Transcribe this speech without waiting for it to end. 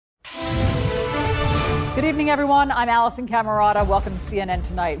Good evening, everyone. I'm Allison Camerata. Welcome to CNN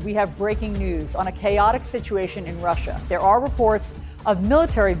Tonight. We have breaking news on a chaotic situation in Russia. There are reports of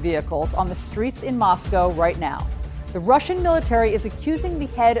military vehicles on the streets in Moscow right now. The Russian military is accusing the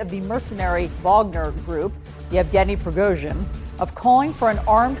head of the mercenary Wagner group, Yevgeny Prigozhin, of calling for an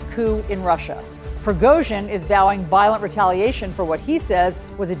armed coup in Russia. Prigozhin is vowing violent retaliation for what he says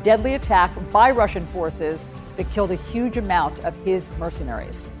was a deadly attack by Russian forces that killed a huge amount of his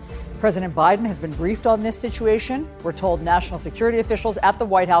mercenaries. President Biden has been briefed on this situation. We're told national security officials at the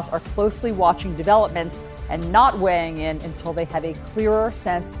White House are closely watching developments and not weighing in until they have a clearer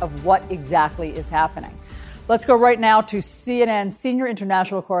sense of what exactly is happening. Let's go right now to CNN senior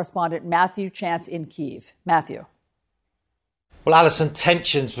international correspondent Matthew Chance in Kyiv. Matthew. Well, Alison,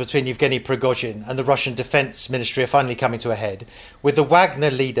 tensions between Yevgeny Prigozhin and the Russian Defense Ministry are finally coming to a head, with the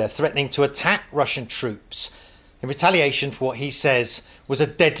Wagner leader threatening to attack Russian troops in retaliation for what he says was a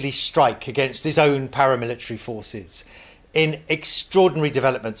deadly strike against his own paramilitary forces. In extraordinary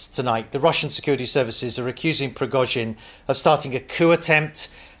developments tonight, the Russian security services are accusing Prigozhin of starting a coup attempt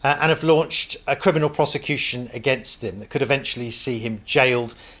and have launched a criminal prosecution against him that could eventually see him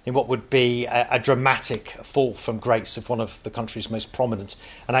jailed in what would be a dramatic fall from grace of one of the country's most prominent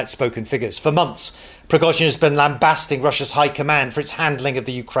and outspoken figures. For months, Prigozhin has been lambasting Russia's high command for its handling of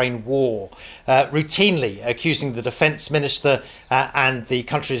the Ukraine war, routinely accusing the defence minister and the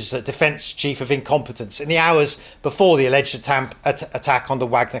country's defence chief of incompetence in the hours before the alleged attack on the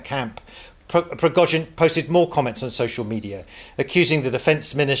Wagner camp. Prigozhin posted more comments on social media, accusing the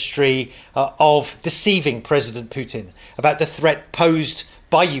defense ministry of deceiving President Putin about the threat posed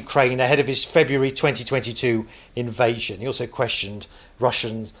by Ukraine ahead of his February 2022 invasion. He also questioned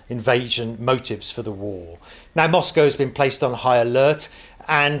Russian invasion motives for the war. Now, Moscow has been placed on high alert,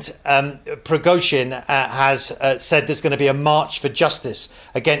 and Prigozhin has said there's going to be a march for justice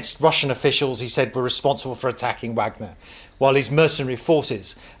against Russian officials he said were responsible for attacking Wagner, while his mercenary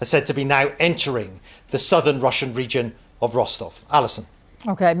forces are said to be now entering the southern Russian region of Rostov. Alison.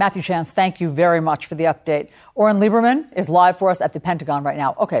 Okay, Matthew Chance, thank you very much for the update. Oren Lieberman is live for us at the Pentagon right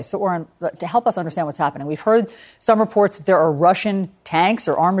now. Okay, so Oren, to help us understand what's happening, we've heard some reports that there are Russian tanks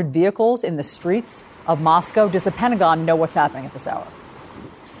or armored vehicles in the streets of Moscow. Does the Pentagon know what's happening at this hour?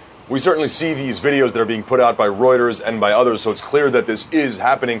 We certainly see these videos that are being put out by Reuters and by others, so it's clear that this is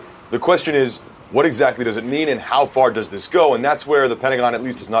happening. The question is, what exactly does it mean and how far does this go? And that's where the Pentagon at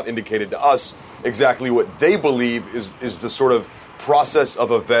least has not indicated to us exactly what they believe is the sort of process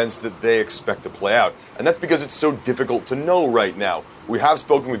of events that they expect to play out. And that's because it's so difficult to know right now. We have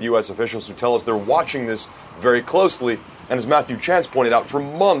spoken with U.S. officials who tell us they're watching this very closely. And as Matthew Chance pointed out, for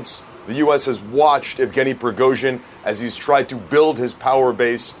months, the U.S. has watched Yevgeny Prigozhin as he's tried to build his power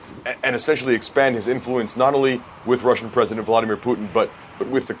base and essentially expand his influence, not only with Russian President Vladimir Putin, but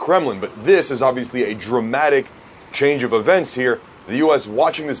with the Kremlin. But this is obviously a dramatic change of events here. The U.S.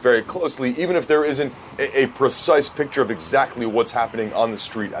 watching this very closely, even if there isn't a precise picture of exactly what's happening on the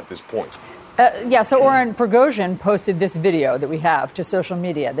street at this point. So Oren, Prigozhin posted this video that we have to social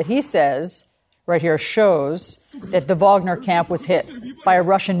media that he says, right here, shows that the Wagner camp was hit by a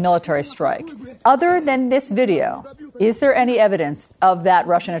Russian military strike. Other than this video, is there any evidence of that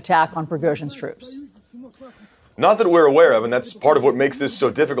Russian attack on Prigozhin's troops? Not that we're aware of, and that's part of what makes this so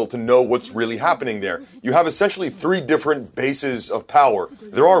difficult to know what's really happening there. You have essentially three different bases of power.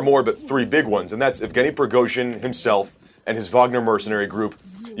 There are more, but three big ones, and that's Yevgeny Prigozhin himself and his Wagner mercenary group.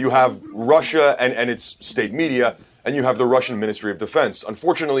 You have Russia and its state media, and you have the Russian Ministry of Defense.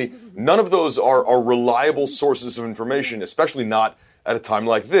 Unfortunately, none of those are reliable sources of information, especially not at a time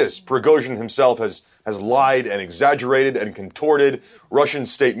like this. Prigozhin himself has lied and exaggerated and contorted. Russian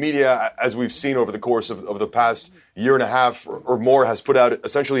state media, as we've seen over the course of the past year and a half or more, has put out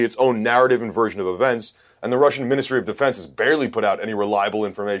essentially its own narrative and version of events. And the Russian Ministry of Defense has barely put out any reliable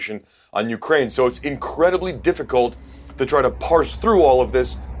information on Ukraine. So it's incredibly difficult to try to parse through all of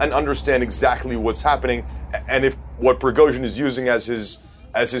this and understand exactly what's happening. And if what Prigozhin is using as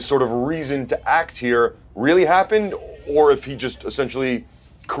his sort of reason to act here really happened, or if he just essentially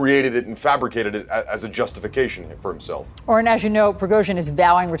created it and fabricated it as a justification for himself. And as you know, Prigozhin is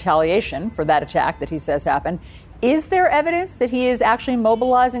vowing retaliation for that attack that he says happened. Is there evidence that he is actually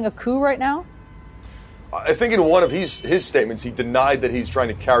mobilizing a coup right now? I think in one of his statements, he denied that he's trying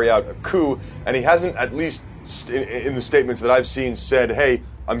to carry out a coup, and he hasn't, at least in the statements that I've seen, said, hey,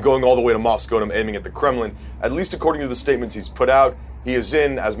 I'm going all the way to Moscow and I'm aiming at the Kremlin. At least according to the statements he's put out, he is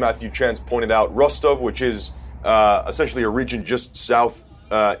in, as Matthew Chance pointed out, Rostov, which is essentially a region just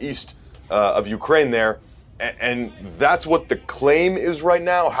southeast of Ukraine there. And that's what the claim is right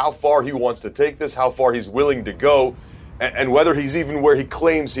now, how far he wants to take this, how far he's willing to go. And whether he's even where he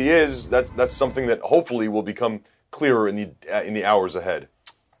claims he is, that's something that hopefully will become clearer in the hours ahead.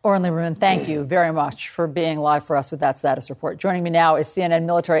 Oren Lieberman, thank you very much for being live for us with that status report. Joining me now is CNN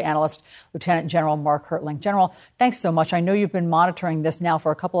military analyst Lieutenant General Mark Hertling. General, thanks so much. I know you've been monitoring this now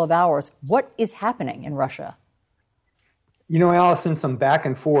for a couple of hours. What is happening in Russia? You know, Allison, some back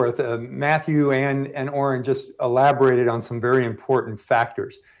and forth. Matthew and Oren just elaborated on some very important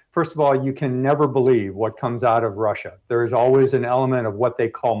factors. First of all, you can never believe what comes out of Russia. There is always an element of what they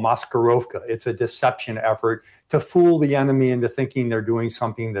call maskirovka. It's a deception effort to fool the enemy into thinking they're doing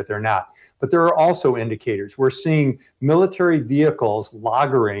something that they're not. But there are also indicators. We're seeing military vehicles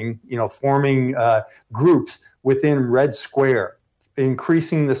loggering, forming groups within Red Square,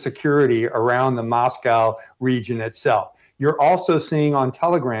 increasing the security around the Moscow region itself. You're also seeing on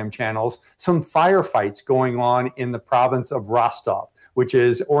Telegram channels some firefights going on in the province of Rostov, which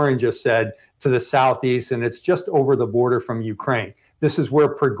is, Oren just said, to the southeast, and it's just over the border from Ukraine. This is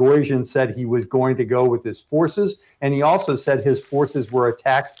where Prigozhin said he was going to go with his forces, and he also said his forces were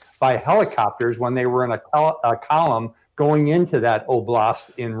attacked by helicopters when they were in a column going into that oblast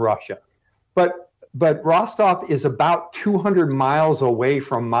in Russia. But Rostov is about 200 miles away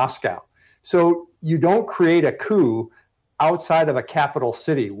from Moscow. So you don't create a coup outside of a capital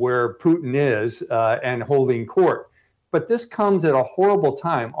city where Putin is and holding court. But this comes at a horrible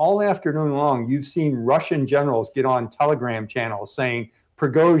time. All afternoon long, you've seen Russian generals get on Telegram channels saying,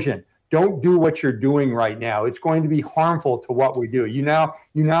 Prigozhin, don't do what you're doing right now. It's going to be harmful to what we do. You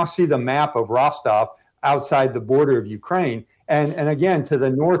now see the map of Rostov outside the border of Ukraine. And again, to the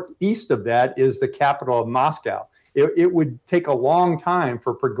northeast of that is the capital of Moscow. It would take a long time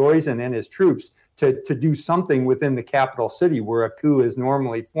for Prigozhin and his troops to do something within the capital city where a coup is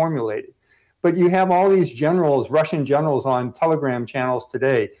normally formulated. But you have all these generals, Russian generals on Telegram channels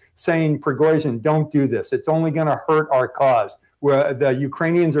today saying, Prigozhin, don't do this. It's only going to hurt our cause. Where the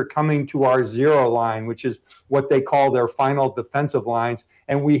Ukrainians are coming to our zero line, which is what they call their final defensive lines,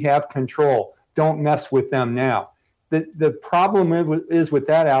 and we have control. Don't mess with them now. The problem is with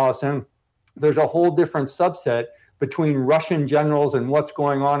that, Allison, there's a whole different subset between Russian generals and what's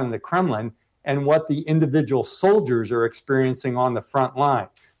going on in the Kremlin and what the individual soldiers are experiencing on the front line.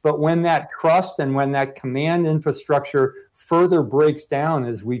 But when that trust and when that command infrastructure further breaks down,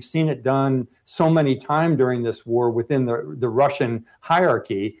 as we've seen it done so many times during this war within the Russian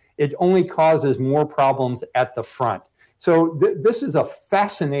hierarchy, it only causes more problems at the front. So this is a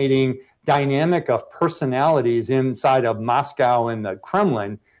fascinating dynamic of personalities inside of Moscow and the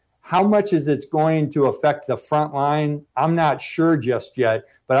Kremlin. How much is it going to affect the front line? I'm not sure just yet.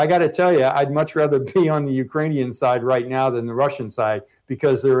 But I got to tell you, I'd much rather be on the Ukrainian side right now than the Russian side,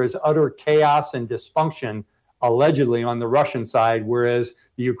 because there is utter chaos and dysfunction allegedly on the Russian side, whereas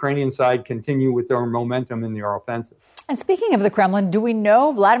the Ukrainian side continue with their momentum in their offensive. And speaking of the Kremlin, do we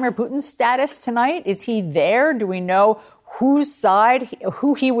know Vladimir Putin's status tonight? Is he there? Do we know who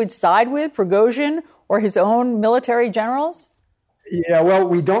he would side with, Prigozhin or his own military generals? Yeah, well,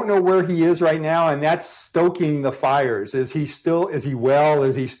 we don't know where he is right now, and that's stoking the fires. Is he well?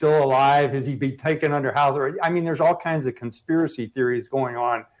 Is he still alive? Is he being taken under house arrest? I mean, there's all kinds of conspiracy theories going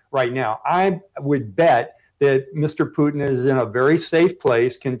on right now. I would bet that Mr. Putin is in a very safe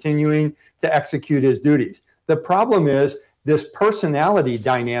place, continuing to execute his duties. The problem is this personality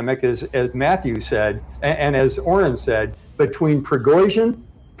dynamic, as Matthew said, and as Oren said, between Prigozhin,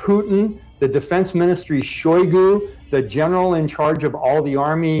 Putin, the defense ministry, Shoigu, the general in charge of all the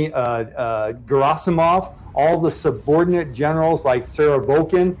army, Gerasimov, all the subordinate generals like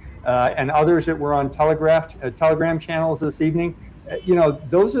Serovokin and others that were on Telegram channels this evening.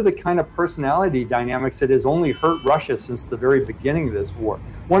 Those are the kind of personality dynamics that has only hurt Russia since the very beginning of this war.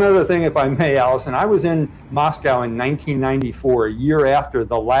 One other thing, if I may, Allison, I was in Moscow in 1994, a year after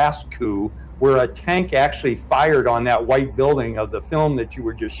the last coup, where a tank actually fired on that white building of the film that you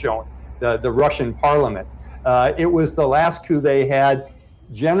were just showing, the Russian parliament. It was the last coup they had.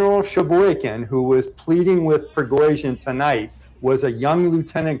 General Shoboykin, who was pleading with Prigozhin tonight, was a young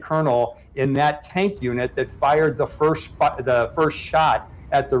lieutenant colonel in that tank unit that fired the first shot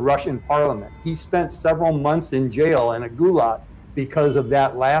at the Russian parliament. He spent several months in jail in a gulag because of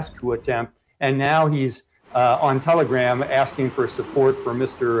that last coup attempt, and now he's on Telegram asking for support for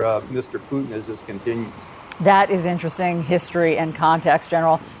Mr. Putin as this continues. That is interesting history and context,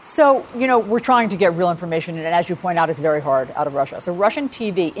 General. So, we're trying to get real information, and as you point out, it's very hard out of Russia. So Russian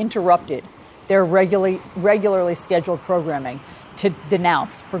TV interrupted their regularly scheduled programming to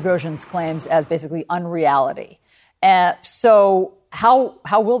denounce Prigozhin's claims as basically unreality. So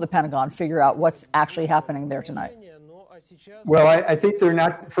how will the Pentagon figure out what's actually happening there tonight? Well, I think they're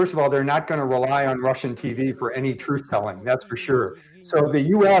not, first of all, they're not going to rely on Russian TV for any truth telling, that's for sure. So the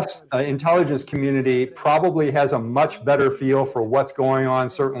U.S. Intelligence community probably has a much better feel for what's going on,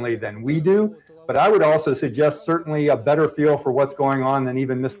 certainly, than we do. But I would also suggest certainly a better feel for what's going on than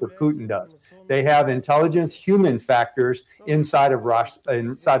even Mr. Putin does. They have intelligence, human factors inside of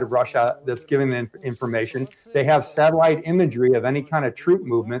Russia that's giving them information. They have satellite imagery of any kind of troop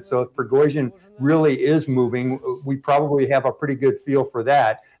movement. So if Prigozhin really is moving, we probably have a pretty good feel for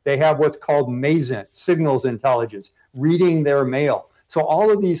that. They have what's called MASENT, signals intelligence, reading their mail. So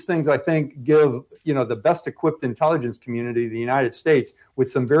all of these things, I think, give the best equipped intelligence community, the United States, with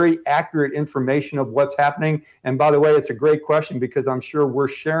some very accurate information of what's happening. And by the way, it's a great question because I'm sure we're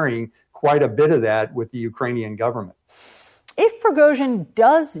sharing quite a bit of that with the Ukrainian government. If Prigozhin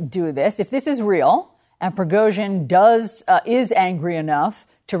does do this, if this is real, and Prigozhin is angry enough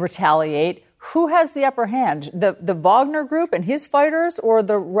to retaliate, who has the upper hand? The Wagner Group and his fighters, or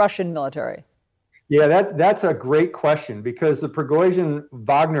the Russian military? Yeah, that's a great question because the Prigozhin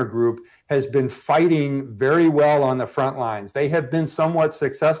Wagner Group has been fighting very well on the front lines. They have been somewhat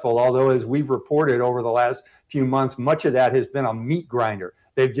successful, although as we've reported over the last few months, much of that has been a meat grinder.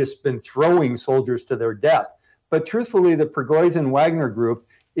 They've just been throwing soldiers to their death. But truthfully, the Prigozhin Wagner Group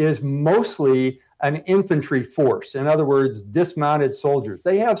is mostly an infantry force. In other words, dismounted soldiers.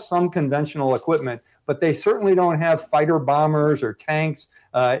 They have some conventional equipment, but they certainly don't have fighter bombers or tanks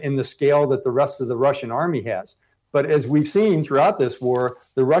in the scale that the rest of the Russian army has. But as we've seen throughout this war,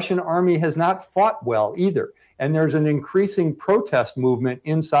 the Russian army has not fought well either. And there's an increasing protest movement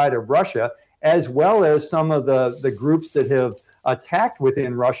inside of Russia, as well as some of the groups that have attacked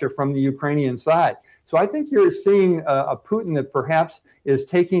within Russia from the Ukrainian side. So I think you're seeing a Putin that perhaps is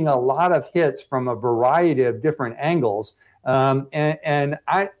taking a lot of hits from a variety of different angles. And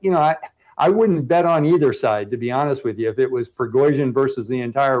I wouldn't bet on either side, to be honest with you. If it was Prigozhin versus the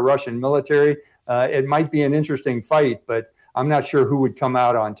entire Russian military, it might be an interesting fight, but I'm not sure who would come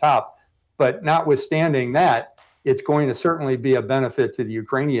out on top. But notwithstanding that, it's going to certainly be a benefit to the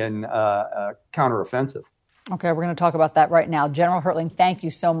Ukrainian counteroffensive. Okay, we're going to talk about that right now. General Hertling, thank you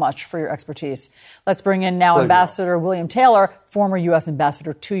so much for your expertise. Let's bring in now Ambassador William Taylor, former U.S.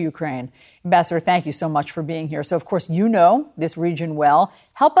 ambassador to Ukraine. Ambassador, thank you so much for being here. So, of course, you know this region well.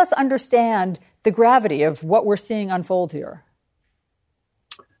 Help us understand the gravity of what we're seeing unfold here.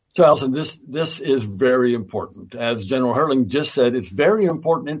 So, Alison, this is very important. As General Hertling just said, it's very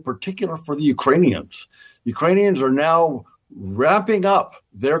important in particular for the Ukrainians. Ukrainians are now wrapping up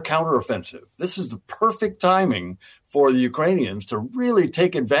their counteroffensive. This is the perfect timing for the Ukrainians to really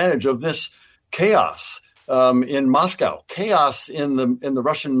take advantage of this chaos in Moscow, chaos in the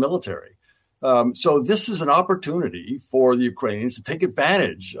Russian military. So this is an opportunity for the Ukrainians to take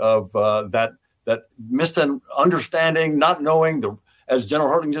advantage of that misunderstanding, not knowing as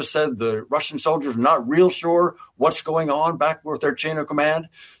General Hertling just said, the Russian soldiers are not real sure what's going on back with their chain of command.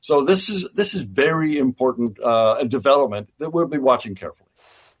 So this is very important development that we'll be watching carefully.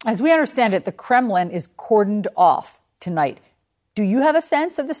 As we understand it, the Kremlin is cordoned off tonight. Do you have a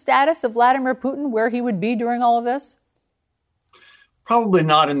sense of the status of Vladimir Putin, where he would be during all of this? Probably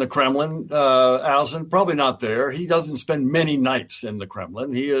not in the Kremlin, Alison. Probably not there. He doesn't spend many nights in the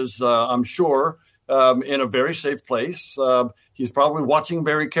Kremlin. He is, I'm sure, in a very safe place. He's probably watching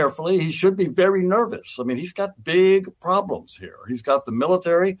very carefully. He should be very nervous. I mean, he's got big problems here. He's got the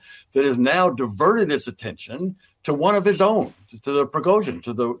military that has now diverted its attention to one of his own, to the Prigozhin,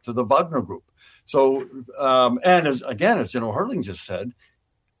 to the Wagner Group. So, and as General Hertling just said,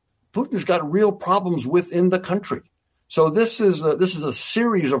 Putin's got real problems within the country. So this is a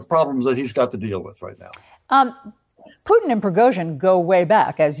series of problems that he's got to deal with right now. Putin and Prigozhin go way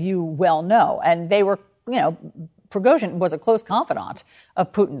back, as you well know, and they were, Prigozhin was a close confidant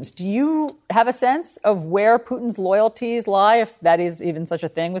of Putin's. Do you have a sense of where Putin's loyalties lie, if that is even such a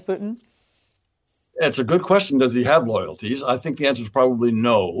thing with Putin? It's a good question. Does he have loyalties? I think the answer is probably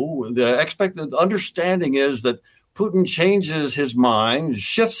no. The understanding is that Putin changes his mind,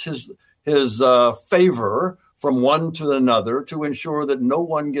 shifts his favor from one to another to ensure that no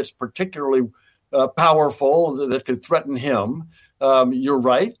one gets particularly powerful that could threaten him. You're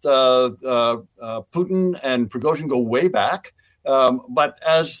right. Putin and Prigozhin go way back, but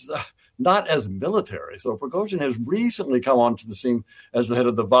not as military. So Prigozhin has recently come onto the scene as the head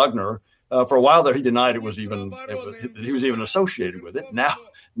of the Wagner. For a while there, he denied he was even associated with it.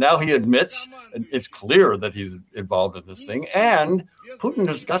 Now he admits, and it's clear that he's involved in this thing. And Putin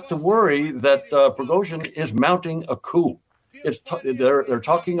has got to worry that Prigozhin is mounting a coup. They're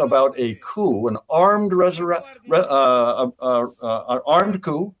talking about a coup, an armed armed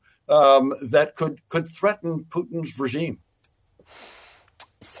coup that could threaten Putin's regime.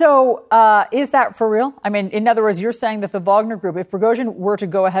 So is that for real? I mean, in other words, you're saying that the Wagner Group, if Prigozhin were to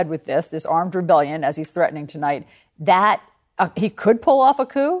go ahead with this armed rebellion, as he's threatening tonight, that he could pull off a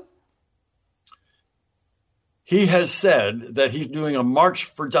coup? He has said that he's doing a march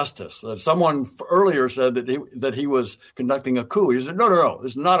for justice. Someone earlier said that he was conducting a coup. He said, no,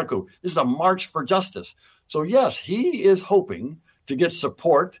 this is not a coup. This is a march for justice. So yes, he is hoping to get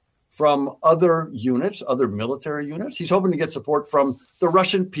support from other units, other military units. He's hoping to get support from the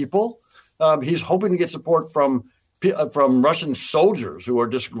Russian people. He's hoping to get support from Russian soldiers who are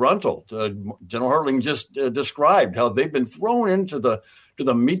disgruntled. General Hertling just described how they've been thrown into the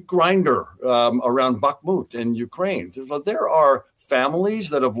meat grinder around Bakhmut in Ukraine. So there are families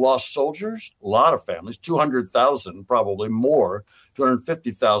that have lost soldiers, a lot of families, 200,000, probably more,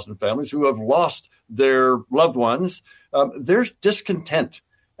 250,000 families who have lost their loved ones. There's discontent.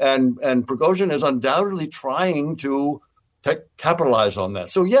 And Prigozhin is undoubtedly trying to capitalize on that.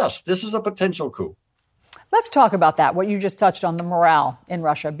 So, yes, this is a potential coup. Let's talk about that, what you just touched on, the morale in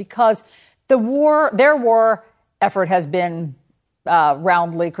Russia, because their war effort has been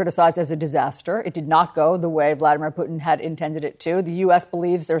roundly criticized as a disaster. It did not go the way Vladimir Putin had intended it to. The U.S.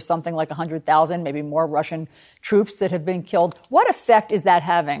 believes there's something like 100,000, maybe more Russian troops that have been killed. What effect is that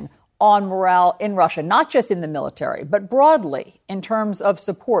having on morale in Russia, not just in the military, but broadly in terms of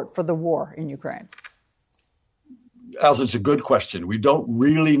support for the war in Ukraine? Alison, it's a good question. We don't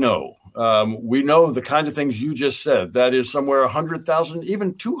really know. We know the kind of things you just said. That is somewhere 100,000,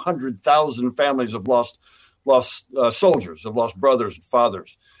 even 200,000 families have lost soldiers, have lost brothers and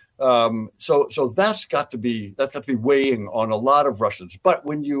fathers. So that's got to be weighing on a lot of Russians. But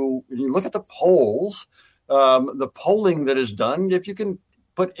when you look at the polls, the polling that is done, if you can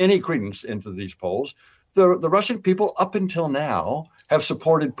put any credence into these polls, the Russian people up until now have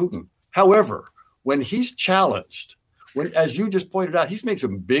supported Putin. However, when he's challenged, as you just pointed out, he's made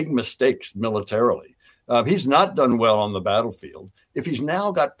some big mistakes militarily. He's not done well on the battlefield. If he's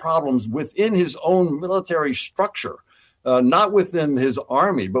now got problems within his own military structure, not within his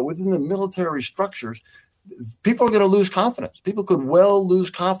army, but within the military structures, people are going to lose confidence. People could well lose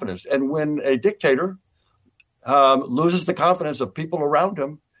confidence. And when a dictator loses the confidence of people around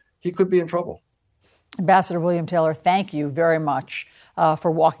him, he could be in trouble. Ambassador William Taylor, thank you very much for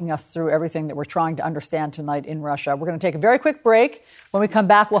walking us through everything that we're trying to understand tonight in Russia. We're going to take a very quick break. When we come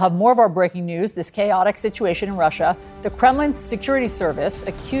back, we'll have more of our breaking news, this chaotic situation in Russia. The Kremlin's security service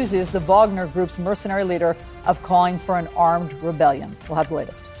accuses the Wagner Group's mercenary leader of calling for an armed rebellion. We'll have the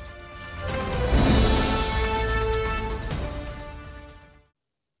latest.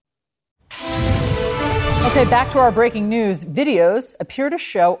 Okay, back to our breaking news. Videos appear to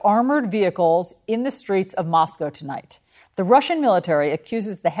show armored vehicles in the streets of Moscow tonight. The Russian military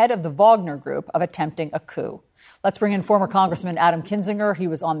accuses the head of the Wagner Group of attempting a coup. Let's bring in former Congressman Adam Kinzinger. He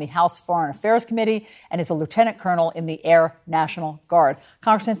was on the House Foreign Affairs Committee and is a lieutenant colonel in the Air National Guard.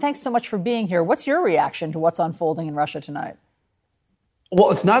 Congressman, thanks so much for being here. What's your reaction to what's unfolding in Russia tonight?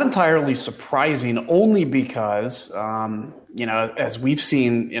 Well, it's not entirely surprising, only because, as we've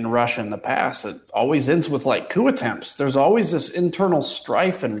seen in Russia in the past, it always ends with coup attempts. There's always this internal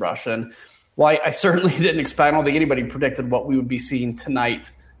strife in Russia. And while I certainly didn't expect, I don't think anybody predicted what we would be seeing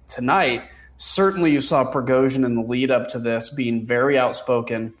tonight. Certainly you saw Prigozhin in the lead up to this being very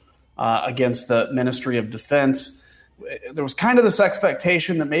outspoken against the Ministry of Defense. There was kind of this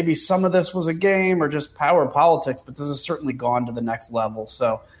expectation that maybe some of this was a game or just power politics, but this has certainly gone to the next level.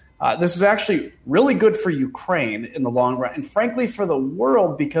 So this is actually really good for Ukraine in the long run, and frankly for the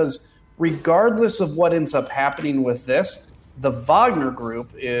world, because regardless of what ends up happening with this, the Wagner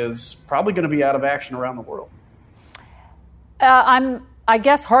Group is probably going to be out of action around the world. I'm, I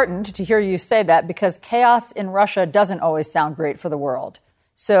guess, heartened to hear you say that, because chaos in Russia doesn't always sound great for the world.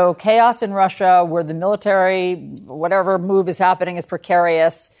 So chaos in Russia, where the military, whatever move is happening, is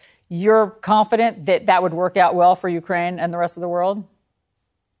precarious. You're confident that that would work out well for Ukraine and the rest of the world?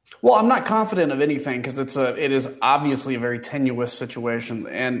 Well, I'm not confident of anything, because it is obviously a very tenuous situation.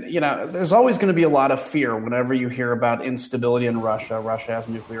 And, there's always going to be a lot of fear whenever you hear about instability in Russia. Russia has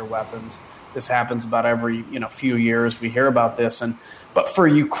nuclear weapons. This happens about every, few years. We hear about this. But for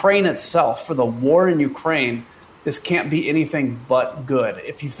Ukraine itself, for the war in Ukraine, this can't be anything but good.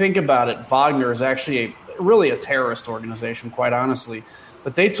 If you think about it, Wagner is actually really a terrorist organization, quite honestly.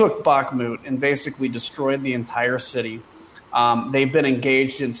 But they took Bakhmut and basically destroyed the entire city. They've been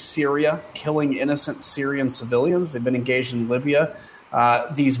engaged in Syria, killing innocent Syrian civilians. They've been engaged in Libya.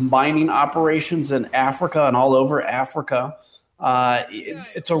 These mining operations in Africa and all over Africa.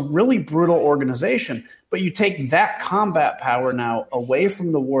 It's a really brutal organization. But you take that combat power now away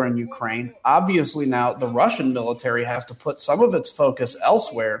from the war in Ukraine. Obviously, now the Russian military has to put some of its focus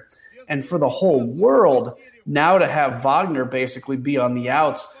elsewhere. And for the whole world now to have Wagner basically be on the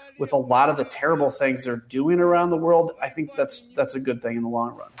outs with a lot of the terrible things they're doing around the world, I think that's a good thing in the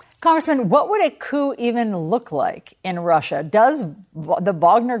long run. Congressman, what would a coup even look like in Russia? Does the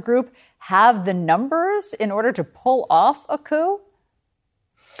Wagner Group have the numbers in order to pull off a coup?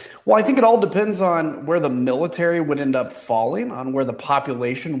 Well, I think it all depends on where the military would end up falling, on where the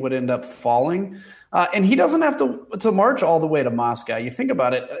population would end up falling. And he doesn't have to march all the way to Moscow. You think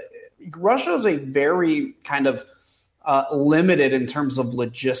about it, Russia is a very kind of limited in terms of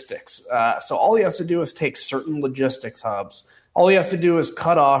logistics. So all he has to do is take certain logistics hubs. All he has to do is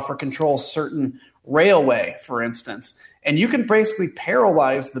cut off or control certain railway, for instance. And you can basically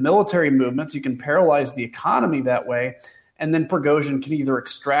paralyze the military movements. You can paralyze the economy that way. And then Prigozhin can either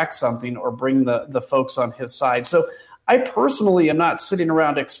extract something or bring the folks on his side. So I personally am not sitting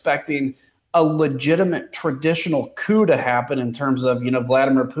around expecting a legitimate traditional coup to happen in terms of,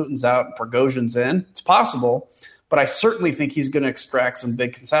 Vladimir Putin's out and Prigozhin's in. It's possible, but I certainly think he's going to extract some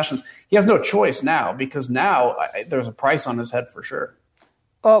big concessions. He has no choice now because now there's a price on his head for sure.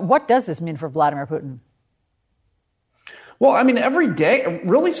 What does this mean for Vladimir Putin? Well, I mean, every day,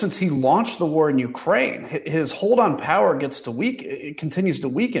 really since he launched the war in Ukraine, his hold on power it continues to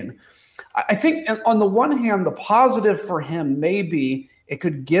weaken. I think on the one hand, the positive for him may be it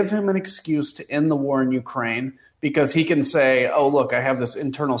could give him an excuse to end the war in Ukraine because he can say, oh, look, I have this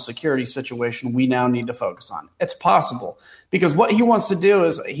internal security situation we now need to focus on. It's possible because what he wants to do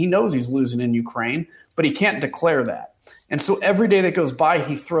is he knows he's losing in Ukraine, but he can't declare that. And so every day that goes by,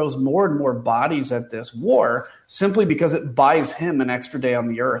 he throws more and more bodies at this war simply because it buys him an extra day on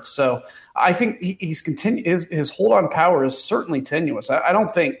the earth. So I think his hold on power is certainly tenuous. I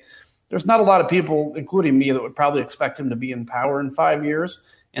don't think there's not a lot of people, including me, that would probably expect him to be in power in 5 years.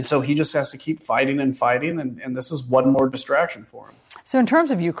 And so he just has to keep fighting and fighting. And this is one more distraction for him. So in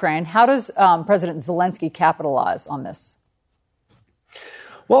terms of Ukraine, how does President Zelensky capitalize on this?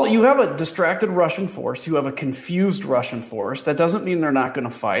 Well, you have a distracted Russian force. You have a confused Russian force. That doesn't mean they're not going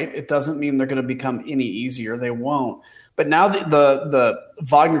to fight. It doesn't mean they're going to become any easier. They won't. But now the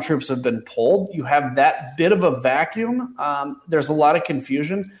Wagner troops have been pulled. You have that bit of a vacuum. There's a lot of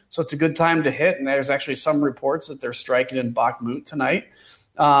confusion. So it's a good time to hit. And there's actually some reports that they're striking in Bakhmut tonight.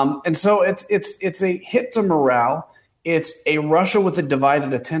 And so it's a hit to morale. It's a Russia with a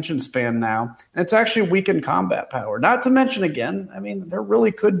divided attention span now, and it's actually weakened combat power. Not to mention, again, I mean, there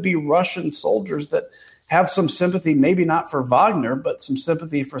really could be Russian soldiers that have some sympathy, maybe not for Wagner, but some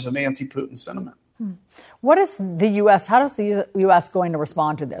sympathy for some anti-Putin sentiment. What is the U.S., how does the U.S. going to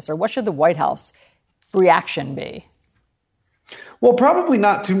respond to this, or what should the White House reaction be? Well, probably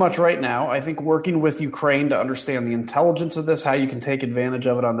not too much right now. I think working with Ukraine to understand the intelligence of this, how you can take advantage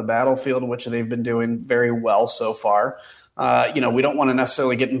of it on the battlefield, which they've been doing very well so far. We don't want to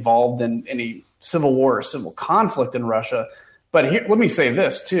necessarily get involved in any civil war or civil conflict in Russia. But here, let me say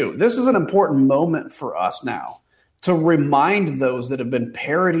this, too. This is an important moment for us now to remind those that have been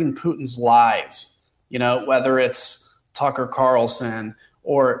parroting Putin's lies, whether it's Tucker Carlson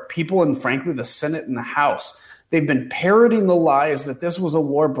or people in, frankly, the Senate and the House. They've been parroting the lies that this was a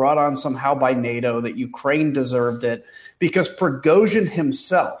war brought on somehow by NATO, that Ukraine deserved it, because Prigozhin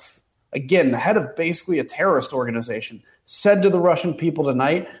himself, again, the head of basically a terrorist organization, said to the Russian people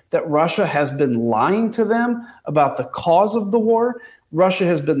tonight that Russia has been lying to them about the cause of the war. Russia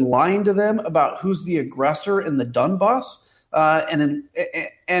has been lying to them about who's the aggressor in the Donbass.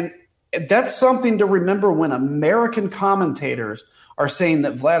 And that's something to remember when American commentators are saying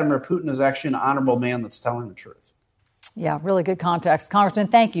that Vladimir Putin is actually an honorable man that's telling the truth. Yeah, really good context. Congressman,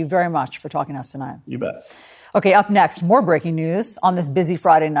 thank you very much for talking to us tonight. You bet. Okay, up next, more breaking news on this busy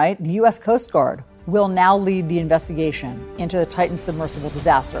Friday night. The U.S. Coast Guard will now lead the investigation into the Titan submersible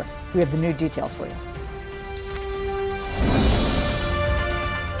disaster. We have the new details for you.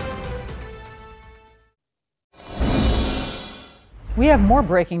 We have more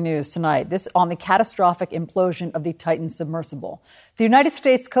breaking news tonight. This on the catastrophic implosion of the Titan submersible. The United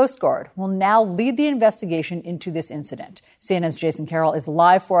States Coast Guard will now lead the investigation into this incident. CNN's Jason Carroll is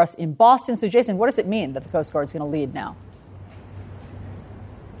live for us in Boston. So, Jason, what does it mean that the Coast Guard is going to lead now?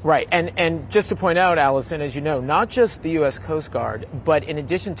 Right. And just to point out, Allison, as you know, not just the U.S. Coast Guard, but in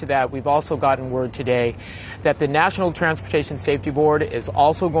addition to that, we've also gotten word today that the National Transportation Safety Board is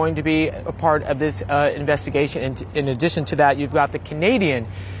also going to be a part of this investigation. And in addition to that, you've got the Canadian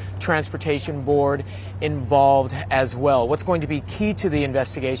Transportation Board involved as well. What's going to be key to the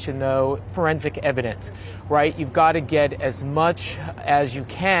investigation, though, forensic evidence, right? You've got to get as much as you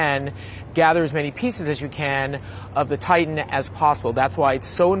can, gather as many pieces as you can of the Titan as possible. That's why it's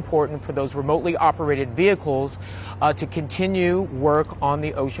so important for those remotely operated vehicles to continue work on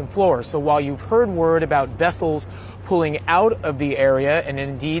the ocean floor. So while you've heard word about vessels pulling out of the area, and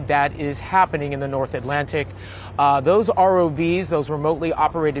indeed that is happening in the North Atlantic, those ROVs, those remotely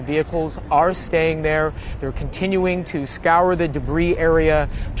operated vehicles, are staying there. They're continuing to scour the debris area,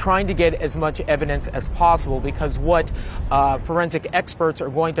 trying to get as much evidence as possible, because what forensic experts are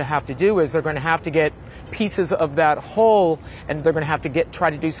going to have to do is they're going to have to get pieces of that hull, and they're going to have to try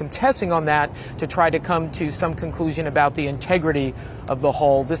to do some testing on that to try to come to some conclusion about the integrity of the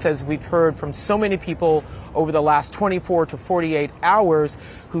hull. This, as we've heard from so many people over the last 24 to 48 hours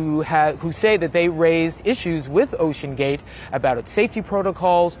who say that they raised issues with OceanGate about its safety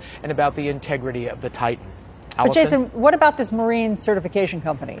protocols and about the integrity of the Titan. But Jason, what about this marine certification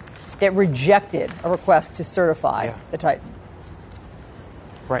company that rejected a request to certify the Titan?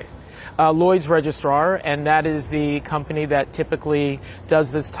 Right. Lloyd's Registrar, and that is the company that typically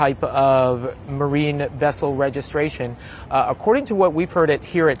does this type of marine vessel registration. According to what we've heard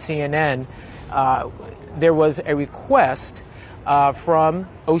here at CNN, there was a request from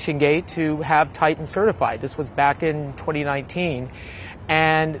OceanGate to have Titan certified. This was back in 2019,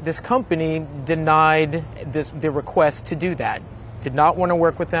 and this company denied the request to do that. Did not want to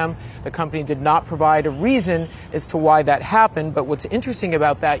work with them. The company did not provide a reason as to why that happened. But what's interesting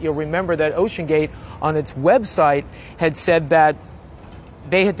about that, you'll remember that OceanGate on its website had said that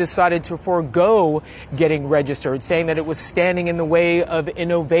they had decided to forego getting registered, saying that it was standing in the way of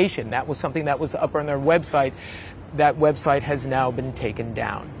innovation. That was something that was up on their website. That website has now been taken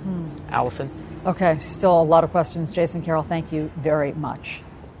down. Allison? Okay, still a lot of questions. Jason Carroll, thank you very much.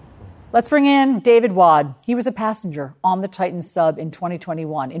 Let's bring in David Wad. He was a passenger on the Titan sub in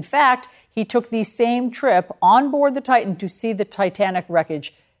 2021. In fact, he took the same trip on board the Titan to see the Titanic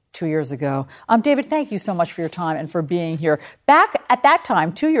wreckage 2 years ago. David, thank you so much for your time and for being here. Back at that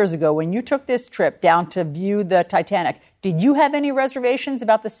time, 2 years ago, when you took this trip down to view the Titanic, did you have any reservations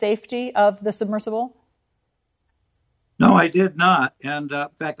about the safety of the submersible? No, I did not. And in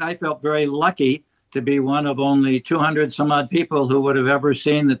fact, I felt very lucky to be one of only 200 some odd people who would have ever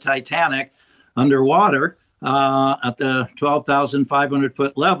seen the Titanic underwater at the 12,500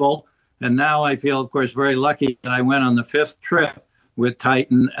 foot level. And now I feel, of course, very lucky that I went on the fifth trip with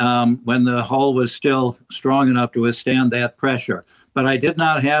Titan when the hull was still strong enough to withstand that pressure. But I did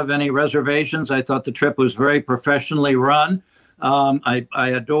not have any reservations. I thought the trip was very professionally run. I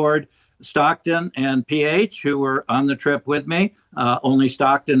adored Stockton and PH, who were on the trip with me. Only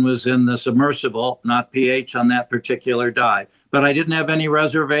Stockton was in the submersible, not PH on that particular dive. But I didn't have any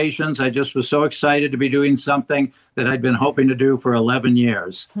reservations. I just was so excited to be doing something that I'd been hoping to do for 11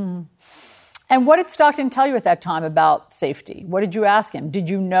 years. And what did Stockton tell you at that time about safety? What did you ask him? Did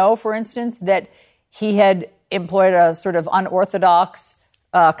you know, for instance, that he had employed a sort of unorthodox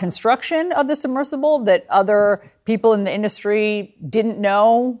construction of the submersible that other people in the industry didn't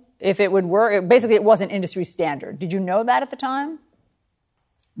know if it would work? Basically, it wasn't industry standard. Did you know that at the time?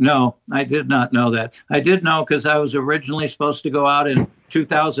 No, I did not know that. I did know because I was originally supposed to go out in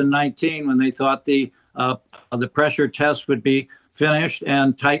 2019 when they thought the pressure test would be finished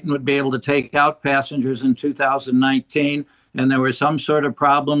and Titan would be able to take out passengers in 2019. And there were some sort of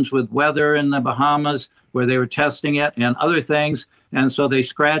problems with weather in the Bahamas where they were testing it and other things. And so they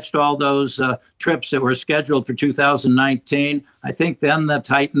scratched all those trips that were scheduled for 2019. I think then the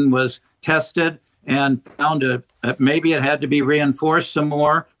Titan was tested and found maybe it had to be reinforced some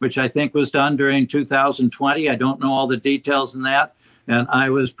more, which I think was done during 2020. I don't know all the details in that. And I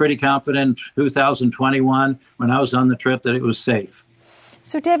was pretty confident in 2021 when I was on the trip that it was safe.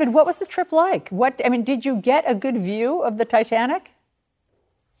 So, David, what was the trip like? Did you get a good view of the Titanic?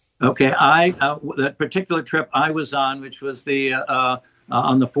 Okay, that particular trip I was on, which was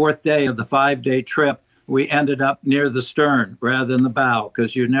on the fourth day of the 5-day trip, we ended up near the stern rather than the bow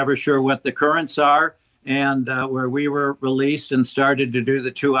because you're never sure what the currents are. And where we were released and started to do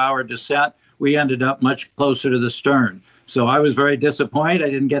the 2-hour descent, we ended up much closer to the stern. So I was very disappointed. I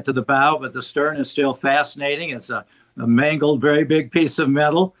didn't get to the bow, but the stern is still fascinating. It's a mangled, very big piece of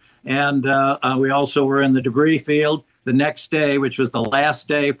metal. And we also were in the debris field. The next day, which was the last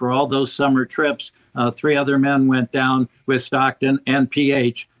day for all those summer trips, 3 other men went down with Stockton and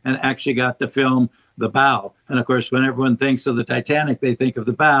PH and actually got to film the bow. And of course, when everyone thinks of the Titanic, they think of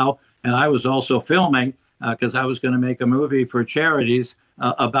the bow. And I was also filming. because I was going to make a movie for charities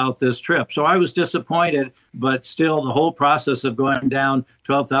about this trip. So I was disappointed, but still the whole process of going down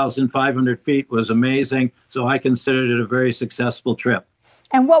 12,500 feet was amazing. So I considered it a very successful trip.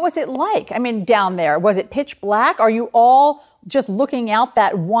 And what was it like? I mean, down there, was it pitch black? Are you all just looking out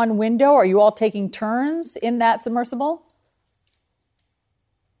that one window? Are you all taking turns in that submersible?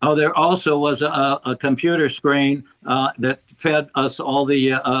 Oh, there also was a computer screen that fed us all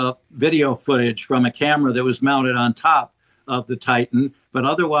the video footage from a camera that was mounted on top of the Titan. But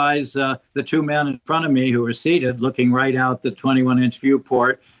otherwise, the two men in front of me who were seated looking right out the 21-inch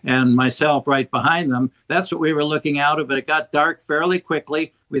viewport and myself right behind them, that's what we were looking out of. But it got dark fairly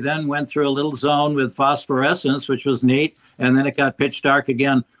quickly. We then went through a little zone with phosphorescence, which was neat. And then it got pitch dark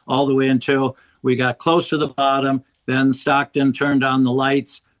again all the way until we got close to the bottom. Then Stockton turned on the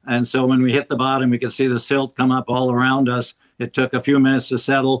lights. And so when we hit the bottom, we could see the silt come up all around us. It took a few minutes to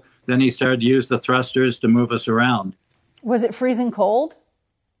settle. Then he started to use the thrusters to move us around. Was it freezing cold?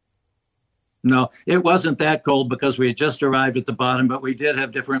 No, it wasn't that cold because we had just arrived at the bottom, but we did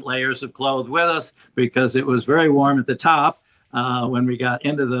have different layers of clothes with us because it was very warm at the top when we got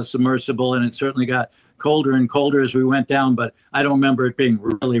into the submersible, and it certainly got colder and colder as we went down, but I don't remember it being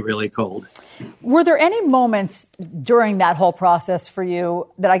really, really cold. Were there any moments during that whole process for you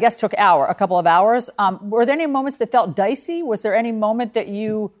that I guess took a couple of hours? Were there any moments that felt dicey? Was there any moment that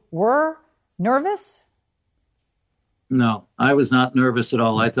you were nervous? No, I was not nervous at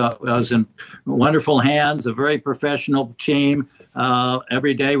all. I thought I was in wonderful hands, a very professional team.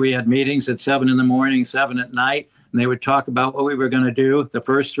 Every day we had meetings at 7 in the morning, 7 at night. And they would talk about what we were going to do. The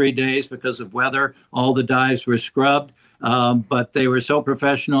first 3 days, because of weather, all the dives were scrubbed. But they were so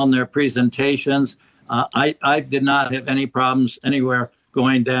professional in their presentations. I did not have any problems anywhere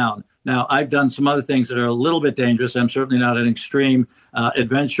going down. Now, I've done some other things that are a little bit dangerous. I'm certainly not an extreme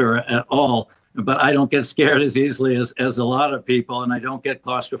adventurer at all. But I don't get scared as easily as a lot of people. And I don't get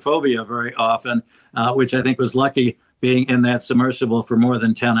claustrophobia very often, which I think was lucky being in that submersible for more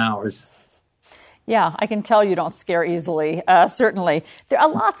than 10 hours. Yeah, I can tell you don't scare easily, certainly. A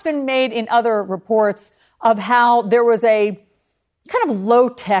lot's been made in other reports of how there was a kind of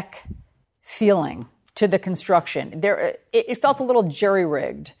low-tech feeling to the construction. It felt a little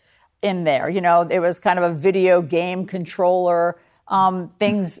jerry-rigged in there. You know, it was kind of a video game controller,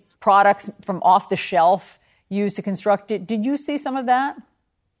 products from off the shelf used to construct it. Did you see some of that?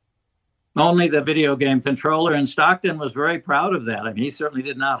 Only the video game controller, and Stockton was very proud of that. I mean, he certainly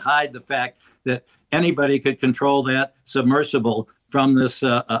did not hide the fact that anybody could control that submersible from this.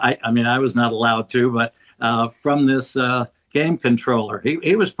 I was not allowed to, but from this game controller.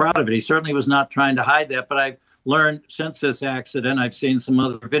 He was proud of it. He certainly was not trying to hide that. But I've learned since this accident, I've seen some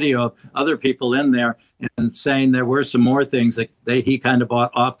other video of other people in there and saying there were some more things that he kind of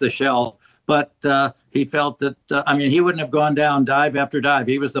bought off the shelf. But he felt that, he wouldn't have gone down dive after dive.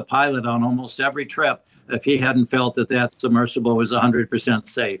 He was the pilot on almost every trip if he hadn't felt that submersible was 100%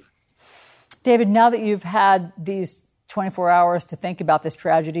 safe. David, now that you've had these 24 hours to think about this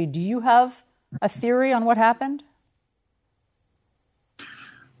tragedy, do you have a theory on what happened?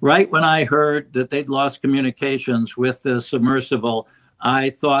 Right when I heard that they'd lost communications with the submersible, I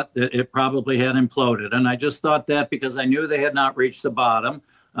thought that it probably had imploded. And I just thought that because I knew they had not reached the bottom,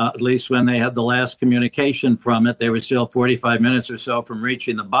 at least when they had the last communication from it. They were still 45 minutes or so from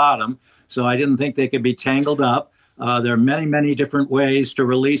reaching the bottom. So I didn't think they could be tangled up. There are many, many different ways to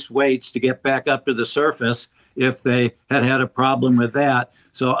release weights to get back up to the surface if they had a problem with that.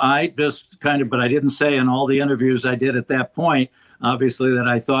 So I just but I didn't say in all the interviews I did at that point, obviously, that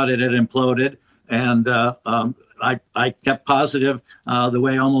I thought it had imploded. And I kept positive the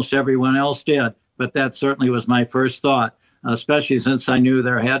way almost everyone else did. But that certainly was my first thought, especially since I knew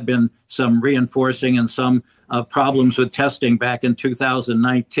there had been some reinforcing and some problems with testing back in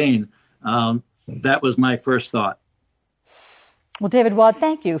 2019. That was my first thought. Well, David Wad,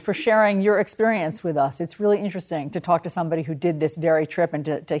 thank you for sharing your experience with us. It's really interesting to talk to somebody who did this very trip and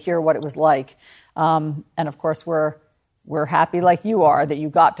to hear what it was like. And of course, we're happy like you are that you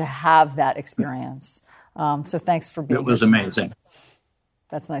got to have that experience. So thanks for being here. It was amazing.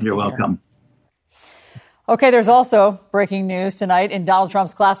 That's nice You're to hear. welcome. Okay, there's also breaking news tonight in Donald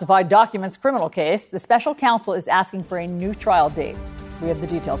Trump's classified documents criminal case. The special counsel is asking for a new trial date. We have the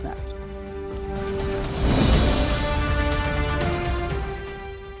details next.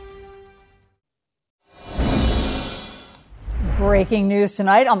 Breaking news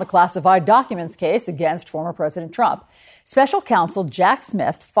tonight on the classified documents case against former President Trump. Special counsel Jack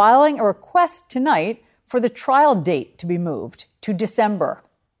Smith filing a request tonight for the trial date to be moved to December.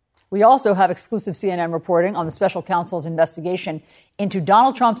 We also have exclusive CNN reporting on the special counsel's investigation into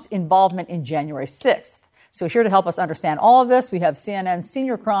Donald Trump's involvement in January 6th. So here to help us understand all of this, we have CNN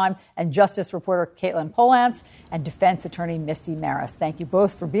senior crime and justice reporter Caitlin Polantz and defense attorney Misty Maris. Thank you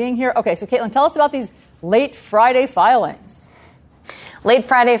both for being here. Okay, so Caitlin, tell us about these late Friday filings. Late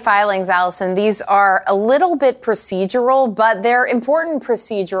Friday filings, Allison, these are a little bit procedural, but they're important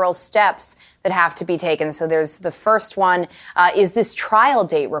procedural steps that have to be taken. So there's the first one is this trial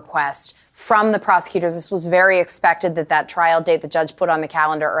date request from the prosecutors. This was very expected that trial date the judge put on the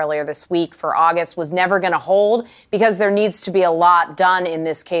calendar earlier this week for August was never going to hold because there needs to be a lot done in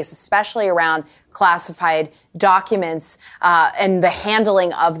this case, especially around classified documents and the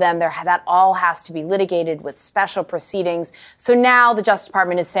handling of them. That all has to be litigated with special proceedings. So now the Justice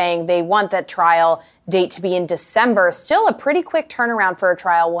Department is saying they want that trial date to be in December. Still a pretty quick turnaround for a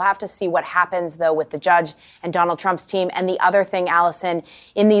trial. We'll have to see what happens, though, with the judge and Donald Trump's team. And the other thing, Allison,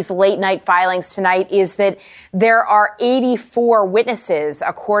 in these late night filings tonight is that there are 84 witnesses,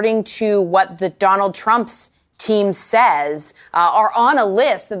 according to what the Donald Trump's team says, are on a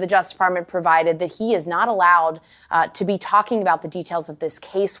list that the Justice Department provided that he is not allowed to be talking about the details of this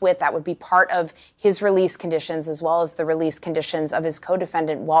case with. That would be part of his release conditions as well as the release conditions of his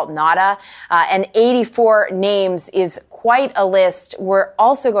co-defendant, Walt Nauta. And 84 names is quite a list. We're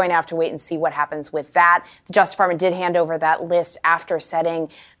also going to have to wait and see what happens with that. The Justice Department did hand over that list after setting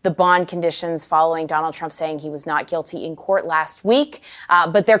the bond conditions following Donald Trump saying he was not guilty in court last week.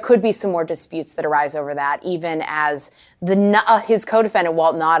 But there could be some more disputes that arise over that, even as his co-defendant,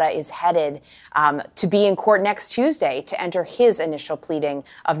 Walt Nauta, is headed to be in court next Tuesday to enter his initial pleading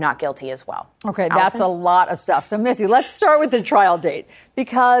of not guilty as well. Okay, that's a lot of stuff. So, Missy, let's start with the trial date,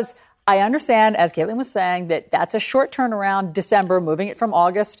 because I understand, as Caitlin was saying, that that's a short turnaround, December, moving it from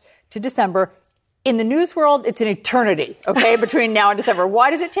August to December. In the news world, it's an eternity, okay, between now and December. Why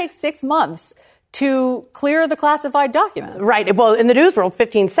does it take 6 months to clear the classified documents? Right. Well, in the news world,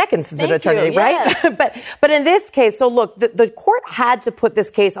 15 seconds is an eternity, yes. right? but in this case, so look, the court had to put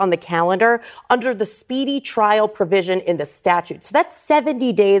this case on the calendar under the speedy trial provision in the statute. So that's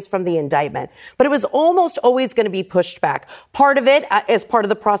 70 days from the indictment. But it was almost always going to be pushed back. Part of it, as part of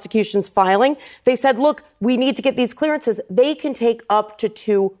the prosecution's filing, they said, look, we need to get these clearances. They can take up to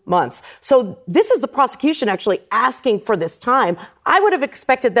 2 months. So this is the prosecution actually asking for this time. I would have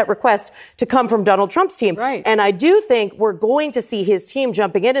expected that request to come from Donald Trump's team. Right. And I do think we're going to see his team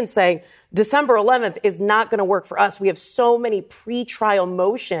jumping in and saying, December 11th is not going to work for us. We have so many pretrial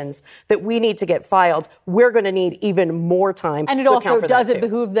motions that we need to get filed. We're going to need even more time. And it also, does it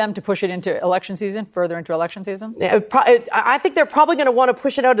behoove them to push it into election season, further into election season? I think they're probably going to want to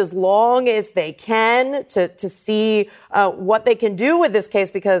push it out as long as they can to see what they can do with this case,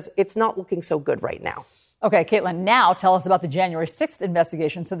 because it's not looking so good right now. Okay, Caitlin, now tell us about the January 6th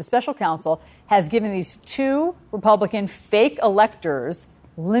investigation. So the special counsel has given these 2 Republican fake electors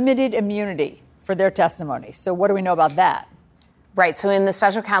limited immunity for their testimony. So what do we know about that? Right. So in the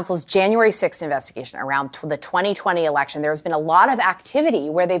special counsel's January 6th investigation around the 2020 election, there's been a lot of activity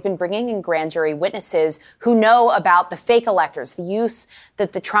where they've been bringing in grand jury witnesses who know about the fake electors, the use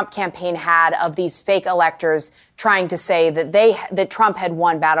that the Trump campaign had of these fake electors trying to say that Trump had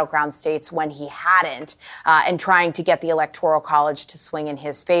won battleground states when he hadn't, and trying to get the Electoral College to swing in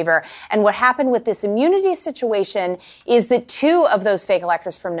his favor. And what happened with this immunity situation is that 2 of those fake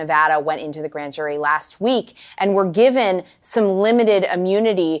electors from Nevada went into the grand jury last week and were given some limited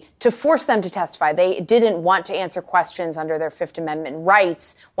immunity to force them to testify. They didn't want to answer questions under their Fifth Amendment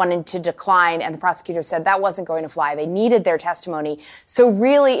rights, wanted to decline, and the prosecutor said that wasn't going to fly. They needed their testimony. So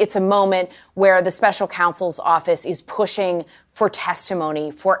really, it's a moment where the special counsel's office is pushing for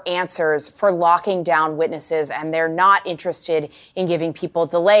testimony, for answers, for locking down witnesses, and they're not interested in giving people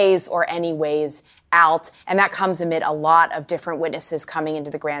delays or any ways out. And that comes amid a lot of different witnesses coming into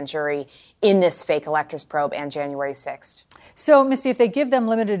the grand jury in this fake electors probe and January 6th. So, Misty, if they give them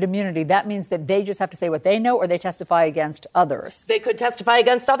limited immunity, that means that they just have to say what they know, or they testify against others? They could testify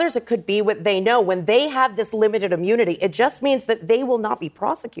against others. It could be what they know. When they have this limited immunity, it just means that they will not be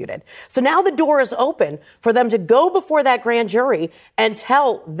prosecuted. So now the door is open for them to go before that grand jury and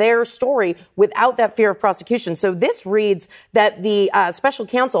tell their story without that fear of prosecution. So this reads that the special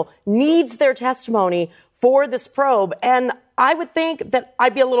counsel needs their testimony for this probe. And I would think that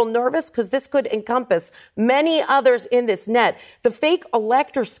I'd be a little nervous because this could encompass many others in this net. The fake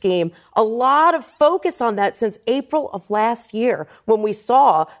elector scheme, a lot of focus on that since April of last year when we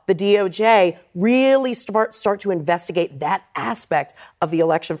saw the DOJ really start to investigate that aspect of the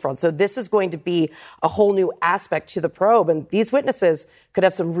election fraud. So this is going to be a whole new aspect to the probe. And these witnesses could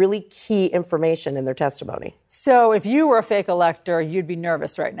have some really key information in their testimony. So if you were a fake elector, you'd be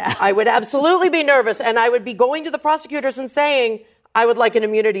nervous right now. I would absolutely be nervous. And I would be going to the prosecutors and saying, I would like an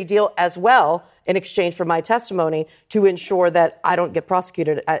immunity deal as well. in exchange for my testimony to ensure that I don't get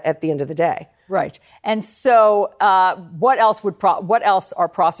prosecuted at the end of the day. Right. And so what else are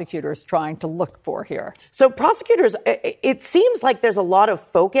prosecutors trying to look for here? So prosecutors, it seems like there's a lot of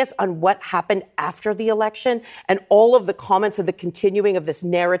focus on what happened after the election and all of the comments of the continuing of this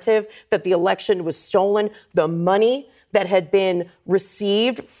narrative that the election was stolen, the money that had been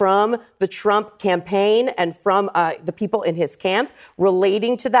received from the Trump campaign and from the people in his camp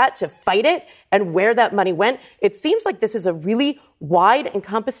relating to that, to fight it, and where that money went. It seems like this is a really wide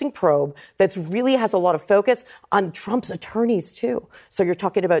encompassing probe that really has a lot of focus on Trump's attorneys, too. So you're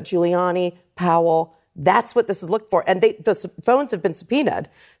talking about Giuliani, Powell. That's what this is looked for. And the phones have been subpoenaed.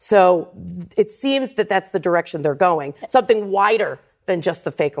 So it seems that that's the direction they're going, something wider than just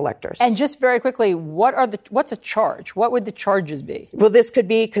the fake electors. And just very quickly, what's a charge? What would the charges be? Well, this could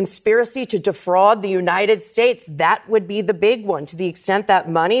be conspiracy to defraud the United States. That would be the big one. To the extent that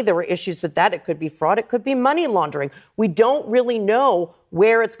money, there were issues with that. It could be fraud. It could be money laundering. We don't really know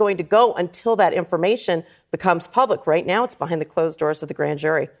where it's going to go until that information becomes public. Right now, it's behind the closed doors of the grand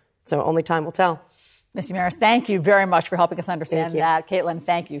jury. So only time will tell. Ms. Maris, thank you very much for helping us understand that. Caitlin,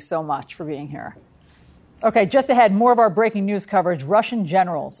 thank you so much for being here. Okay, just ahead, more of our breaking news coverage. Russian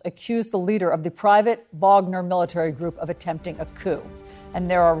generals accuse the leader of the private Wagner military group of attempting a coup. And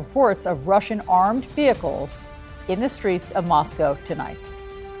there are reports of Russian armed vehicles in the streets of Moscow tonight.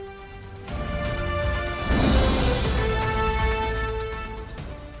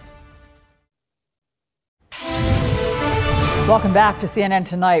 Welcome back to CNN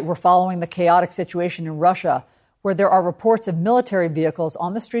Tonight. We're following the chaotic situation in Russia, where there are reports of military vehicles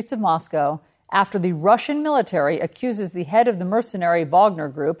on the streets of Moscow after the Russian military accuses the head of the mercenary Wagner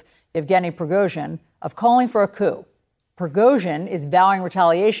group, Yevgeny Prigozhin, of calling for a coup. Prigozhin is vowing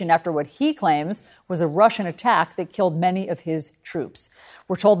retaliation after what he claims was a Russian attack that killed many of his troops.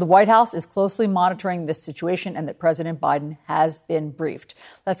 We're told the White House is closely monitoring this situation and that President Biden has been briefed.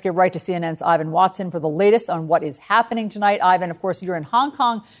 Let's get right to CNN's Ivan Watson for the latest on what is happening tonight. Ivan, of course, you're in Hong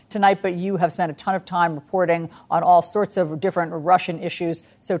Kong tonight, but you have spent a ton of time reporting on all sorts of different Russian issues.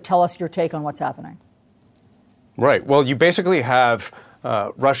 So tell us your take on what's happening. Right. Well, you basically have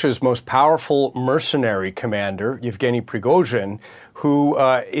Russia's most powerful mercenary commander, Yevgeny Prigozhin, who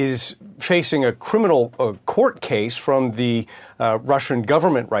is facing a criminal court case from the Russian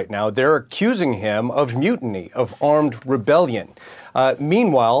government right now. They're accusing him of mutiny, of armed rebellion.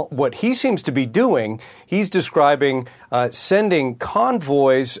 Meanwhile, what he seems to be doing, he's describing sending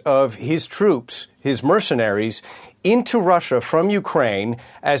convoys of his troops, his mercenaries, into Russia from Ukraine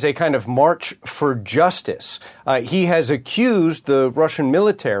as a kind of march for justice. He has accused the Russian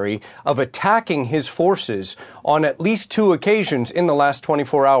military of attacking his forces on at least 2 occasions in the last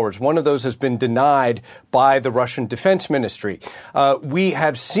 24 hours. One of those has been denied by the Russian Defense Ministry. We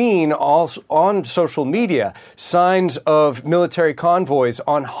have seen also on social media signs of military convoys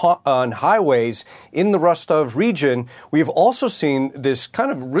on highways in the Rostov region. We have also seen this kind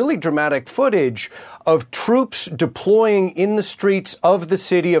of really dramatic footage of troops deploying in the streets of the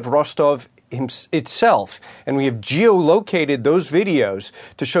city of Rostov itself. And we have geolocated those videos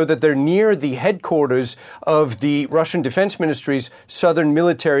to show that they're near the headquarters of the Russian Defense Ministry's Southern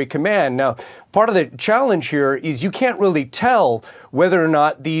Military Command. Now, part of the challenge here is you can't really tell whether or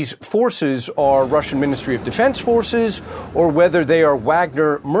not these forces are Russian Ministry of Defense forces or whether they are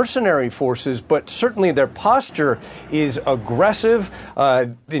Wagner mercenary forces, but certainly their posture is aggressive.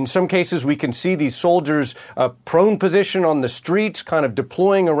 In some cases, we can see these soldiers prone position on the streets, kind of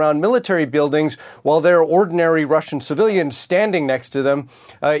deploying around military buildings, while there are ordinary Russian civilians standing next to them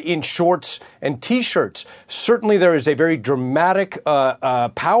in shorts and T-shirts. Certainly there is a very dramatic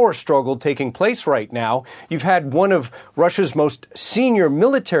power struggle taking place right now. You've had one of Russia's most senior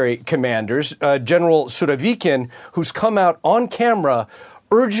military commanders, General Surovikin, who's come out on camera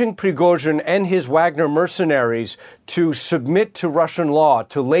urging Prigozhin and his Wagner mercenaries to submit to Russian law,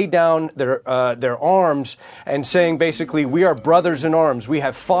 to lay down their arms, and saying basically, we are brothers in arms. We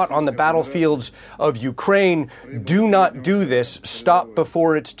have fought on the battlefields of Ukraine. Do not do this. Stop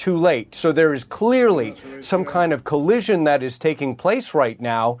before it's too late. So there is clearly some kind of collision that is taking place right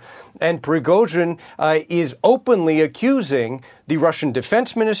now. And Prigozhin is openly accusing the Russian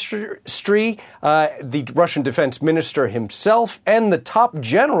Defense Ministry, the Russian Defense Minister himself, and the top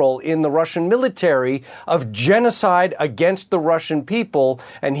general in the Russian military of genocide against the Russian people.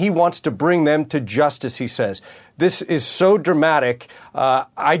 And he wants to bring them to justice, he says. This is so dramatic.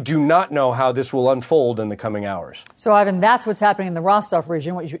 I do not know how this will unfold in the coming hours. So, Ivan, that's what's happening in the Rostov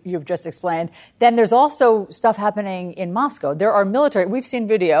region, what you've just explained. Then there's also stuff happening in Moscow. There are we've seen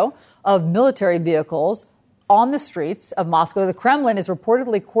video of military vehicles on the streets of Moscow. The Kremlin is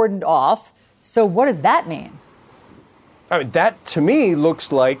reportedly cordoned off So what does that mean? I mean, that to me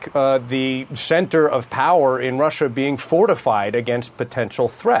looks like the center of power in Russia being fortified against potential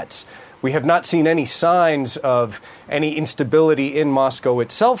threats. We have not seen any signs of any instability in Moscow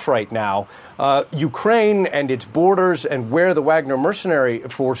itself right now. Ukraine and its borders and where the Wagner mercenary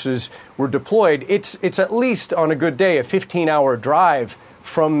forces were deployed, it's at least on a good day a 15-hour drive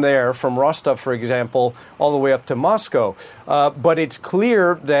from there, from Rostov, for example, all the way up to Moscow. But it's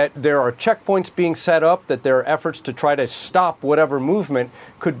clear that there are checkpoints being set up, that there are efforts to try to stop whatever movement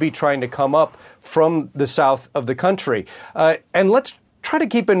could be trying to come up from the south of the country. And let's try to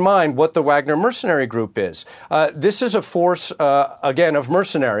keep in mind what the Wagner mercenary group is. This is a force, again, of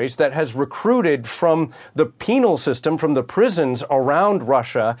mercenaries that has recruited from the penal system, from the prisons around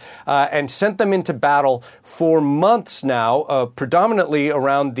Russia, and sent them into battle for months now, predominantly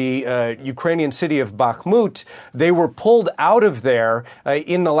around the Ukrainian city of Bakhmut. They were pulled out of there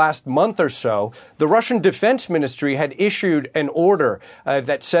in the last month or so. The Russian Defense Ministry had issued an order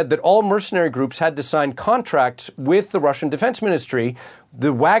that said that all mercenary groups had to sign contracts with the Russian Defense Ministry.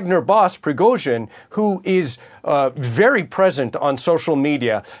 The Wagner boss, Prigozhin, who is very present on social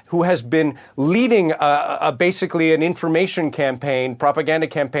media, who has been leading basically an information campaign, propaganda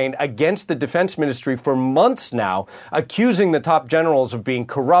campaign against the defense ministry for months now, accusing the top generals of being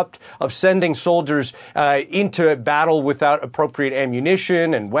corrupt, of sending soldiers into battle without appropriate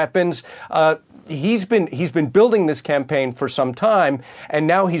ammunition and weapons. He's been building this campaign for some time, and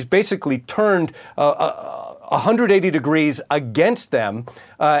now he's basically turned 180 degrees against them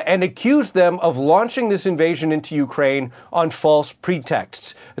and accused them of launching this invasion into Ukraine on false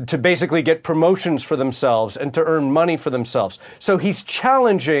pretexts to basically get promotions for themselves and to earn money for themselves. So he's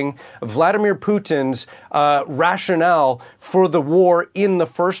challenging Vladimir Putin's rationale for the war in the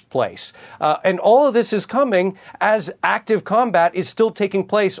first place. And all of this is coming as active combat is still taking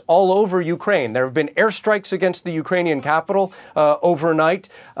place all over Ukraine. There have been airstrikes against the Ukrainian capital overnight.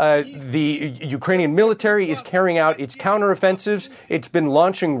 The Ukrainian military is carrying out its counteroffensives. It's been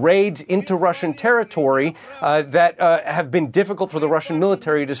launching raids into Russian territory that have been difficult for the Russian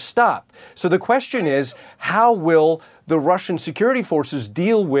military to stop. So the question is, how will the Russian security forces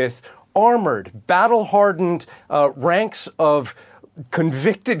deal with armored, battle-hardened ranks of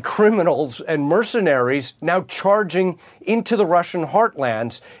convicted criminals and mercenaries now charging into the Russian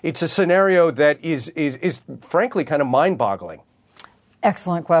heartlands? It's a scenario that is frankly kind of mind-boggling.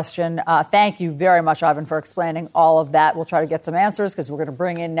 Excellent question. Thank you very much, Ivan, for explaining all of that. We'll try to get some answers because we're going to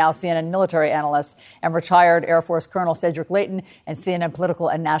bring in now CNN military analyst and retired Air Force Colonel Cedric Leighton and CNN political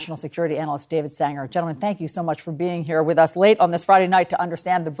and national security analyst David Sanger. Gentlemen, thank you so much for being here with us late on this Friday night to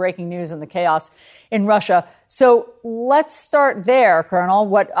understand the breaking news and the chaos in Russia. So let's start there, Colonel,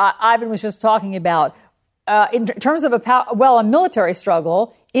 what Ivan was just talking about. In terms of a military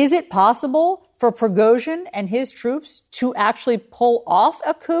struggle, is it possible for Prigozhin and his troops to actually pull off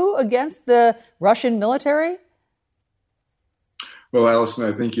a coup against the Russian military? Well, Allison,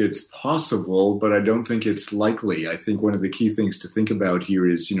 I think it's possible, but I don't think it's likely. I think one of the key things to think about here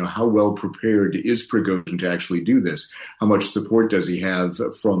is, how well prepared is Prigozhin to actually do this? How much support does he have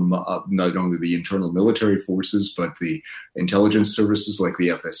from not only the internal military forces, but the intelligence services like the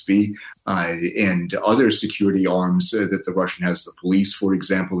FSB and other security arms that the Russian has, the police, for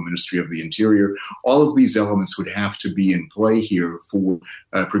example, the Ministry of the Interior. All of these elements would have to be in play here for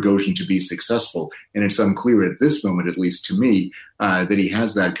Prigozhin to be successful. And it's unclear at this moment, at least to me, that he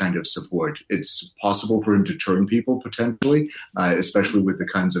has that kind of support. It's possible for him to turn people potentially, especially with the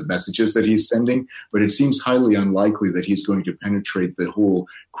kinds of messages that he's sending, but it seems highly unlikely that he's going to penetrate the whole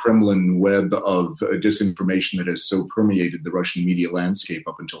Kremlin web of disinformation that has so permeated the Russian media landscape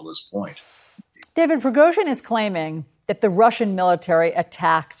up until this point. David, Prigozhin is claiming that the Russian military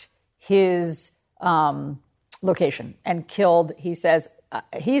attacked his location and killed, he says,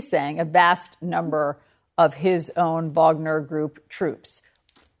 he's saying, a vast number of his own Wagner Group troops.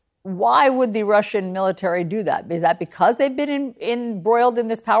 Why would the Russian military do that? Is that because they've been embroiled in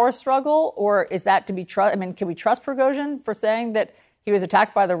this power struggle, or is that to be trust? I mean, can we trust Prigozhin for saying that he was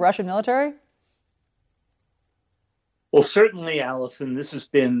attacked by the Russian military? Well, certainly, Allison, this has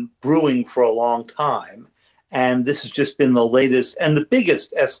been brewing for a long time, and this has just been the latest and the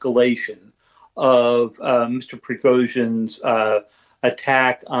biggest escalation of Mr. Prigozhin's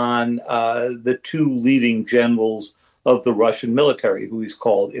attack on the two leading generals of the Russian military, who he's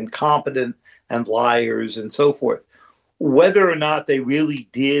called incompetent and liars and so forth. Whether or not they really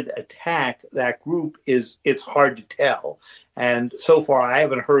did attack that group it's hard to tell. And so far, I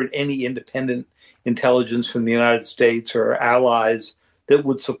haven't heard any independent intelligence from the United States or allies that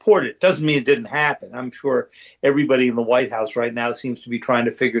would support it. Doesn't mean it didn't happen. I'm sure everybody in the White House right now seems to be trying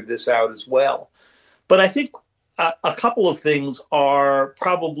to figure this out as well. But I think a couple of things are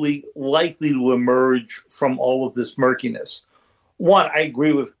probably likely to emerge from all of this murkiness. One, I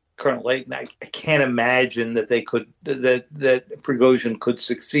agree with Colonel Leighton. I can't imagine that that Prigozhin could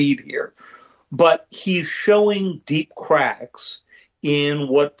succeed here. But he's showing deep cracks in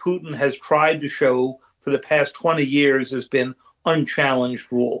what Putin has tried to show for the past 20 years has been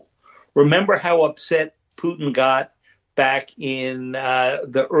unchallenged rule. Remember how upset Putin got back in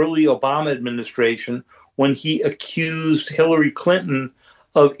the early Obama administration when he accused Hillary Clinton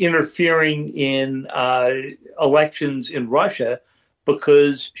of interfering in elections in Russia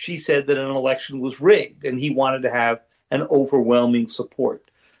because she said that an election was rigged and he wanted to have an overwhelming support.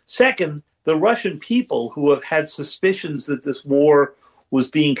 Second, the Russian people who have had suspicions that this war was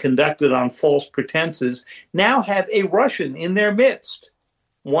being conducted on false pretenses now have a Russian in their midst,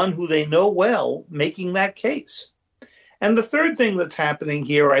 one who they know well, making that case. And the third thing that's happening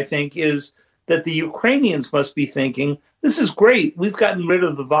here, I think, is that the Ukrainians must be thinking, this is great. We've gotten rid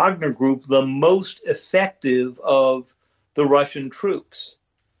of the Wagner Group, the most effective of the Russian troops.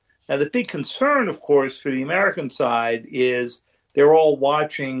 Now, the big concern, of course, for the American side is they're all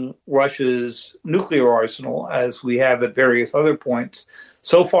watching Russia's nuclear arsenal, as we have at various other points.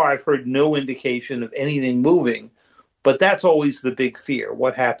 So far, I've heard no indication of anything moving, but that's always the big fear.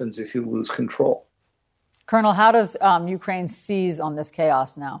 What happens if you lose control? Colonel, how does Ukraine seize on this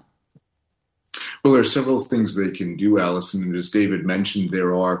chaos now? Well, there are several things they can do, Allison. And as David mentioned,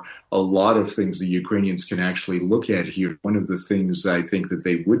 there are a lot of things the Ukrainians can actually look at here. One of the things I think that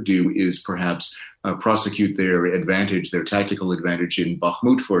they would do is perhaps prosecute their advantage, their tactical advantage in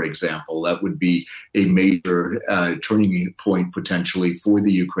Bakhmut, for example. That would be a major turning point potentially for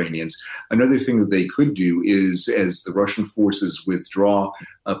the Ukrainians. Another thing that they could do is, as the Russian forces withdraw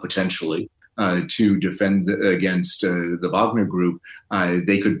potentially, to defend against the Wagner Group,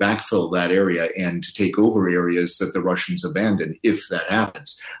 they could backfill that area and take over areas that the Russians abandoned if that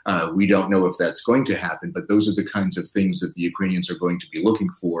happens. We don't know if that's going to happen, but those are the kinds of things that the Ukrainians are going to be looking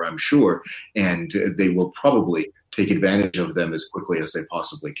for, I'm sure, and they will probably take advantage of them as quickly as they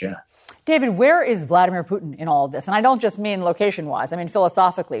possibly can. David, where is Vladimir Putin in all of this? And I don't just mean location-wise. I mean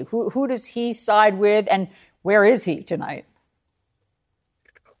philosophically. Who does he side with, and where is he tonight?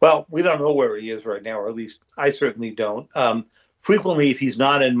 Well, we don't know where he is right now, or at least I certainly don't. Frequently, if he's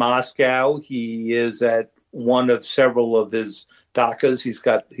not in Moscow, he is at one of several of his dachas. He's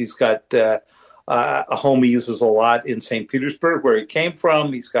got a home he uses a lot in St. Petersburg, where he came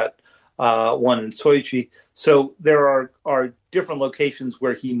from. He's got one in Sochi. So there are different locations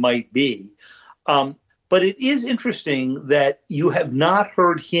where he might be. But it is interesting that you have not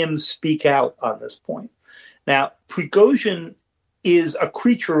heard him speak out on this point. Now, Prigozhin is a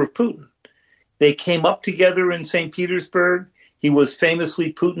creature of Putin. They came up together in St. Petersburg. He was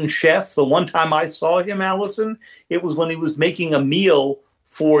famously Putin's chef. The one time I saw him, Allison, it was when he was making a meal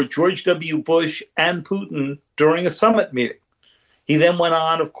for George W. Bush and Putin during a summit meeting. He then went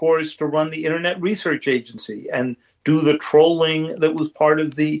on, of course, to run the Internet Research Agency and do the trolling that was part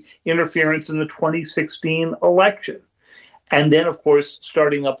of the interference in the 2016 election. And then, of course,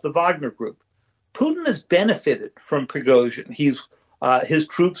 starting up the Wagner Group. Putin has benefited from Prigozhin. His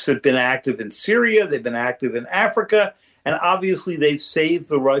troops have been active in Syria, they've been active in Africa, and obviously they've saved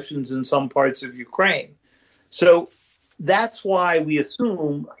the Russians in some parts of Ukraine. So that's why we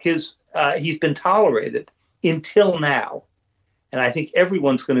assume he's been tolerated until now. And I think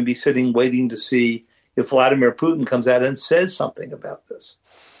everyone's going to be sitting waiting to see if Vladimir Putin comes out and says something about this.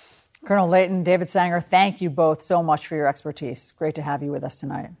 Colonel Leighton, David Sanger, thank you both so much for your expertise. Great to have you with us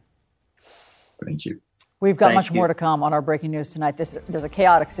tonight. Thank you. We've got much more to come on our breaking news tonight. There's a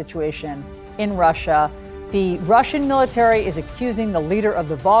chaotic situation in Russia. The Russian military is accusing the leader of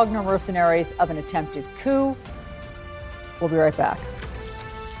the Wagner mercenaries of an attempted coup. We'll be right back.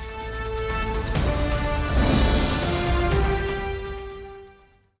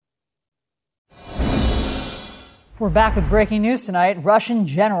 We're back with breaking news tonight. Russian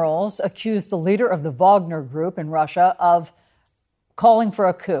generals accused the leader of the Wagner Group in Russia of calling for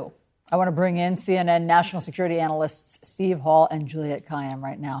a coup. I want to bring in CNN national security analysts Steve Hall and Juliet Kayyem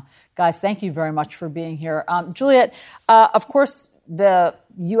right now. Guys, thank you very much for being here. Juliet, of course, the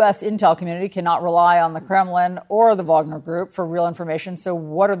U.S. intel community cannot rely on the Kremlin or the Wagner Group for real information. So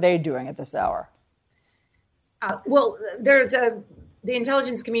what are they doing at this hour? Well, there's the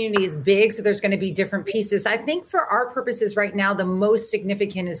intelligence community is big, so there's going to be different pieces. I think for our purposes right now, the most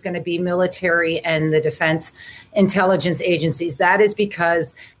significant is going to be military and the defense intelligence agencies. That is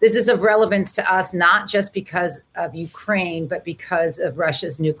because this is of relevance to us, not just because of Ukraine, but because of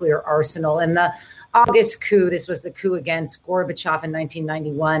Russia's nuclear arsenal. And the August coup, this was the coup against Gorbachev in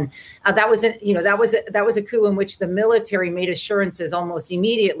 1991. That was a coup in which the military made assurances almost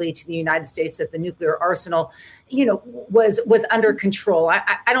immediately to the United States that the nuclear arsenal, was under control. I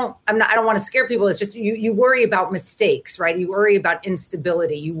don't want to scare people. It's just you worry about mistakes, right? You worry about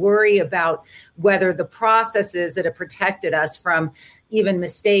instability. You worry about whether the processes that have protected us from even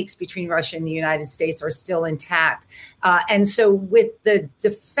mistakes between Russia and the United States are still intact. And so with the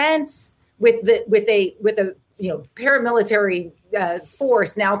defense, with a paramilitary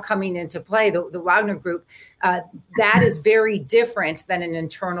force now coming into play, the Wagner Group, that is very different than an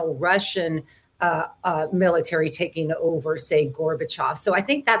internal Russian military taking over, say, Gorbachev. So I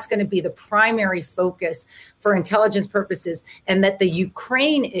think that's going to be the primary focus for intelligence purposes, and that the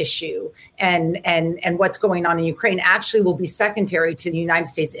Ukraine issue and what's going on in Ukraine actually will be secondary to the United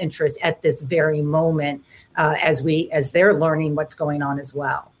States' interest at this very moment, as they're learning what's going on as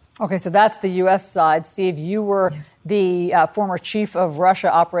well. Okay, so that's the U.S. side. Steve, you were the former chief of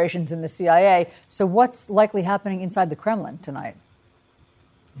Russia operations in the CIA. So what's likely happening inside the Kremlin tonight?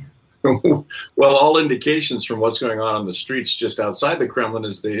 Well, all indications from what's going on the streets just outside the Kremlin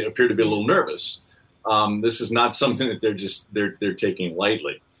is they appear to be a little nervous. This is not something that they're taking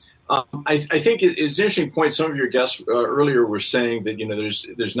lightly. I think it's an interesting point. Some of your guests earlier were saying that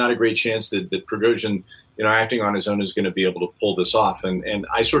there's not a great chance that Prigozhin, acting on his own, is going to be able to pull this off, and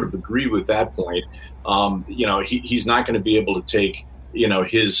I sort of agree with that point. He's not going to be able to take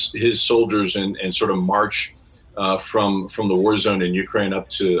his soldiers and sort of march from the war zone in Ukraine up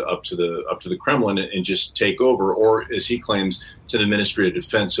to the Kremlin and just take over, or as he claims, to the Ministry of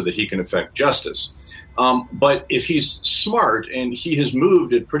Defense so that he can effect justice. But if he's smart, and he has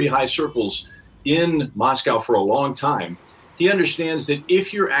moved at pretty high circles in Moscow for a long time, he understands that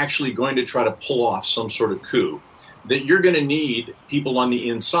if you're actually going to try to pull off some sort of coup, that you're going to need people on the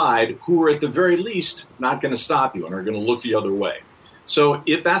inside who are at the very least not going to stop you and are going to look the other way. So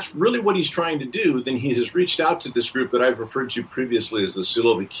if that's really what he's trying to do, then he has reached out to this group that I've referred to previously as the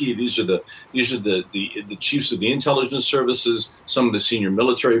Siloviki. These are the chiefs of the intelligence services, some of the senior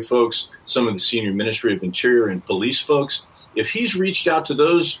military folks, some of the senior Ministry of Interior and police folks. If he's reached out to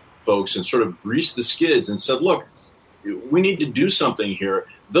those folks and sort of greased the skids and said, look, we need to do something here,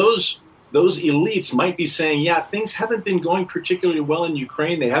 those elites might be saying, yeah, things haven't been going particularly well in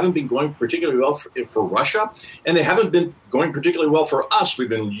Ukraine. They haven't been going particularly well for Russia, and they haven't been going particularly well for us. We've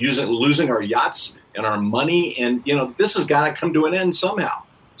been losing our yachts and our money, and this has got to come to an end somehow.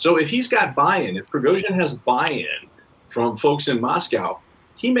 So if he's got buy-in, if Prigozhin has buy-in from folks in Moscow,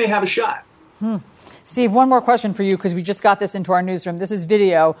 he may have a shot. Steve, one more question for you, because we just got this into our newsroom. This is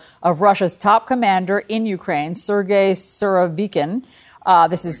video of Russia's top commander in Ukraine, Sergei Surovikin.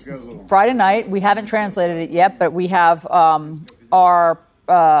 This is Friday night. We haven't translated it yet, but we have our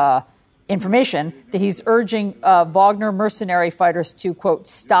information that he's urging Wagner mercenary fighters to, quote,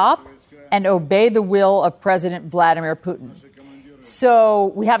 stop and obey the will of President Vladimir Putin. So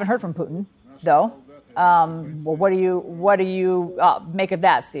we haven't heard from Putin, though. Well, what do you make of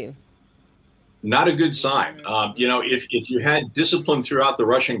that, Steve? Not a good sign. If you had discipline throughout the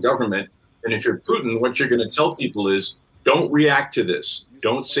Russian government, and if you're Putin, what you're going to tell people is, don't react to this.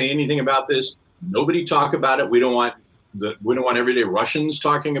 Don't say anything about this. Nobody talk about it. We don't want everyday Russians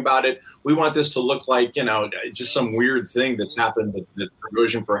talking about it. We want this to look like, just some weird thing that's happened that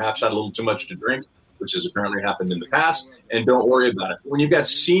Prigozhin perhaps had a little too much to drink, which has apparently happened in the past, and don't worry about it. When you've got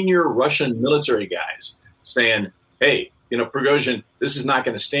senior Russian military guys saying, hey, Prigozhin, this is not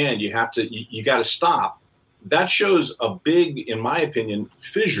going to stand. You got to stop. That shows a big, in my opinion,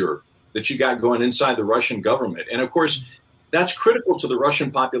 fissure that you got going inside the Russian government. And of course, that's critical to the Russian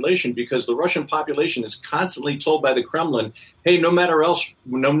population, because the Russian population is constantly told by the Kremlin, hey, no matter else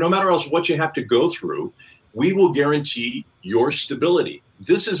what you have to go through, we will guarantee your stability.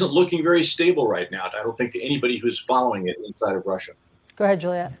 This isn't looking very stable right now, I don't think, to anybody who's following it inside of Russia. Go ahead,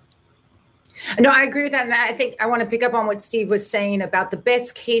 Juliet. No, I agree with that. And I think I want to pick up on what Steve was saying about the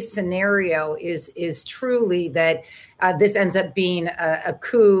best case scenario is truly that this ends up being a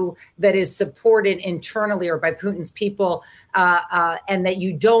coup that is supported internally or by Putin's people, and that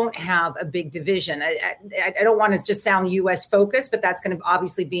you don't have a big division. I don't want to just sound U.S. focused, but that's going to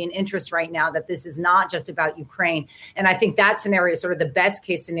obviously be an interest right now, that this is not just about Ukraine. And I think that scenario is sort of the best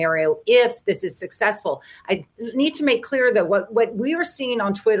case scenario if this is successful. I need to make clear that what we are seeing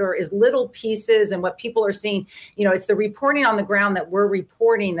on Twitter is little pieces, and what people are seeing, it's the reporting on the ground that we're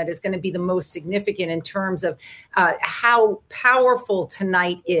reporting that is going to be the most significant in terms of how powerful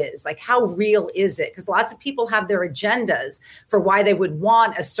tonight is. Like, how real is it? Because lots of people have their agendas for why they would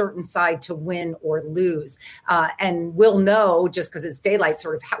want a certain side to win or lose. And we'll know, just because it's daylight,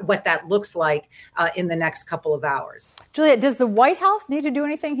 sort of what that looks like in the next couple of hours. Juliet, does the White House need to do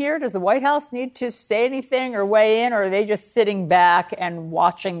anything here? Does the White House need to say anything or weigh in, or are they just sitting back and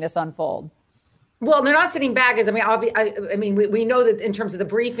watching this unfold? Well, they're not sitting back. We know that in terms of the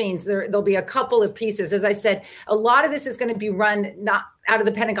briefings, there'll be a couple of pieces. As I said, a lot of this is going to be run not out of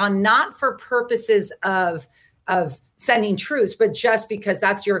the Pentagon, not for purposes of sending troops, but just because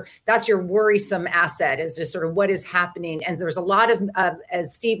that's your worrisome asset, is just sort of what is happening. And there's a lot of,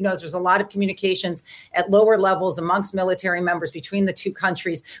 as Steve knows, there's a lot of communications at lower levels amongst military members between the two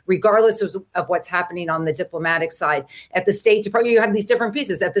countries, regardless of what's happening on the diplomatic side. At the State Department, you have these different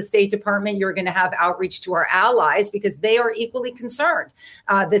pieces. At the State Department, you're going to have outreach to our allies because they are equally concerned.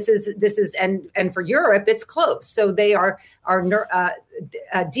 This is, and for Europe, it's close. So they are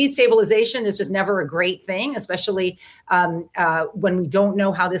destabilization is just never a great thing, especially when we don't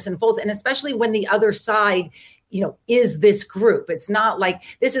know how this unfolds, and especially when the other side, is this group. It's not like,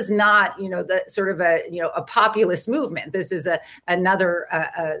 this is not, the sort of a populist movement. This is another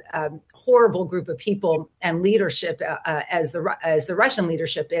horrible group of people and leadership as the Russian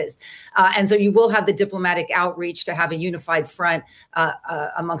leadership is. And so you will have the diplomatic outreach to have a unified front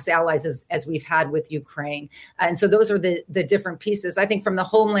amongst allies as we've had with Ukraine. And so those are the different pieces. I think from the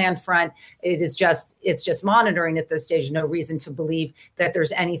homeland front, it's just monitoring at this stage. No reason to believe that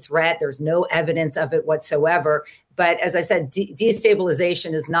there's any threat. There's no evidence of it whatsoever. But as I said,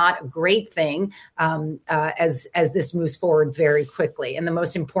 destabilization is not a great thing as this moves forward very quickly. And the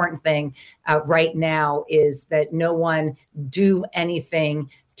most important thing right now is that no one do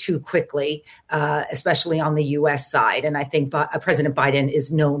anything too quickly, especially on the U.S. side. And I think President Biden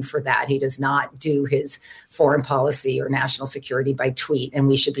is known for that. He does not do his foreign policy or national security by tweet. And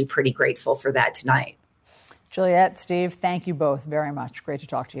we should be pretty grateful for that tonight. Juliet, Steve, thank you both very much. Great to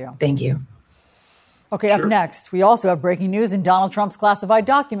talk to you. Thank you. Okay, sure. Up next, we also have breaking news in Donald Trump's classified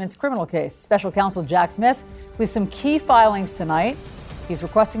documents criminal case. Special counsel Jack Smith with some key filings tonight. He's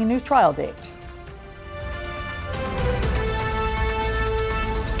requesting a new trial date.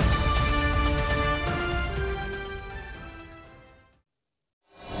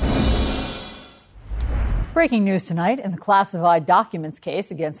 Breaking news tonight in the classified documents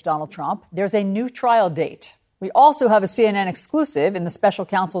case against Donald Trump. There's a new trial date. We also have a CNN exclusive in the special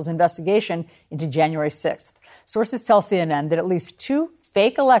counsel's investigation into January 6th. Sources tell CNN that at least 2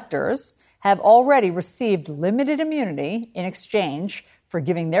 fake electors have already received limited immunity in exchange for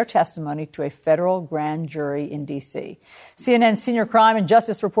giving their testimony to a federal grand jury in D.C. CNN senior crime and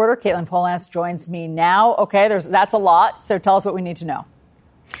justice reporter Caitlin Polance joins me now. Okay, that's a lot, so tell us what we need to know.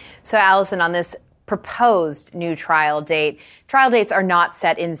 So, Allison, on this proposed new trial date. Trial dates are not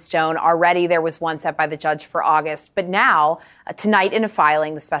set in stone. Already there was one set by the judge for August. But now, tonight in a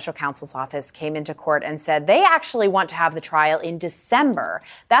filing, the special counsel's office came into court and said they actually want to have the trial in December.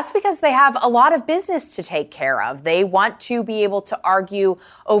 That's because they have a lot of business to take care of. They want to be able to argue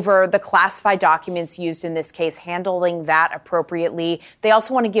over the classified documents used in this case, handling that appropriately. They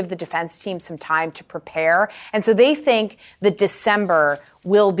also want to give the defense team some time to prepare. And so they think that December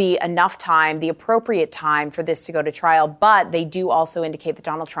will be enough time, the appropriate time for this to go to trial. But they do also indicate that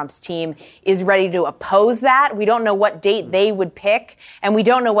Donald Trump's team is ready to oppose that. We don't know what date they would pick, and we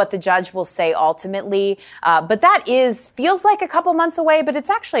don't know what the judge will say ultimately. But that feels like a couple months away, but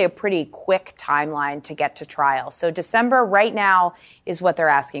it's actually a pretty quick timeline to get to trial. So December right now is what they're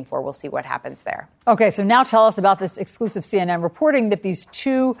asking for. We'll see what happens there. Okay, so now tell us about this exclusive CNN reporting that these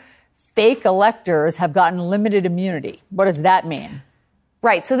 2 fake electors have gotten limited immunity. What does that mean?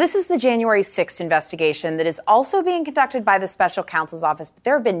 Right. So this is the January 6th investigation that is also being conducted by the special counsel's office, but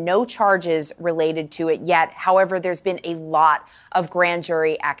there have been no charges related to it yet. However, there's been a lot of grand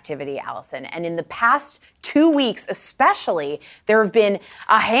jury activity, Allison. And in the past 2 weeks, especially, there have been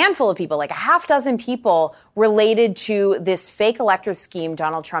a handful of people, like a half dozen people related to this fake elector scheme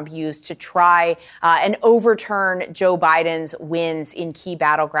Donald Trump used to try and overturn Joe Biden's wins in key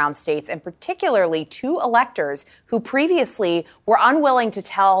battleground states, and particularly 2 electors who previously were unwilling to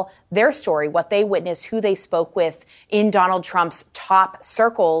tell their story, what they witnessed, who they spoke with in Donald Trump's top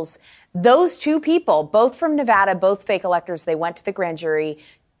circles. Those 2 people, both from Nevada, both fake electors, they went to the grand jury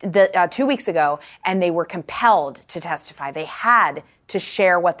 2 weeks ago, and they were compelled to testify. They had to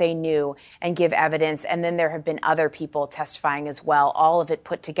share what they knew and give evidence. And then there have been other people testifying as well. All of it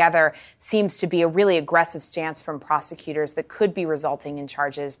put together seems to be a really aggressive stance from prosecutors that could be resulting in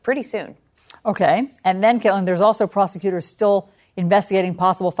charges pretty soon. Okay. And then, Caitlin, there's also prosecutors still investigating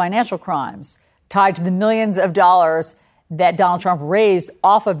possible financial crimes tied to the millions of dollars that Donald Trump raised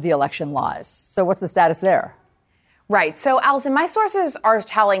off of the election lies. So what's the status there? Right. So, Allison, my sources are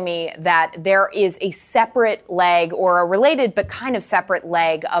telling me that there is a separate leg, or a related but kind of separate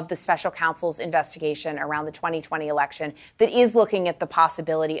leg, of the special counsel's investigation around the 2020 election that is looking at the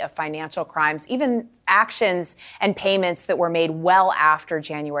possibility of financial crimes, even actions and payments that were made well after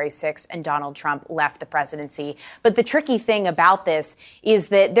January 6th and Donald Trump left the presidency. But the tricky thing about this is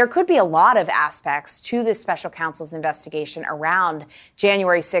that there could be a lot of aspects to this special counsel's investigation around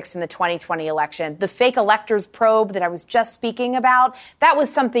January 6th and the 2020 election. The fake electors probe that I was just speaking about, that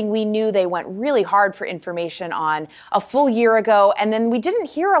was something we knew they went really hard for information on a full year ago. And then we didn't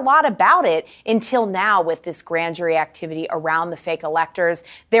hear a lot about it until now with this grand jury activity around the fake electors.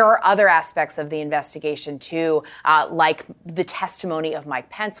 There are other aspects of the investigation too, like the testimony of Mike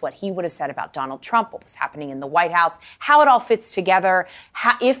Pence, what he would have said about Donald Trump, what was happening in the White House, how it all fits together,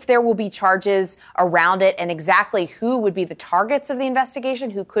 if there will be charges around it, and exactly who would be the targets of the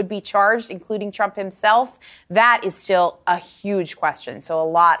investigation, who could be charged, including Trump himself. That is still a huge question. So a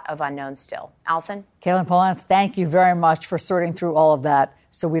lot of unknowns still. Allison? Caitlin Polantz, thank you very much for sorting through all of that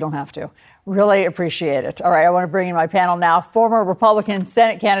so we don't have to. Really appreciate it. All right, I want to bring in my panel now. Former Republican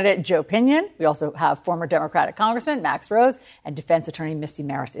Senate candidate Joe Pinion. We also have former Democratic Congressman Max Rose, and defense attorney Misty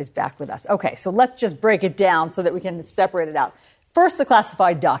Maris is back with us. Okay, so let's just break it down so that we can separate it out. First, the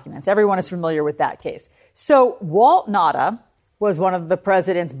classified documents. Everyone is familiar with that case. So Walt Nauta was one of the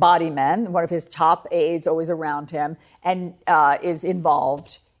president's body men, one of his top aides, always around him, and is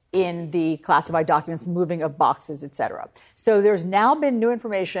involved in the classified documents, moving of boxes, et cetera. So there's now been new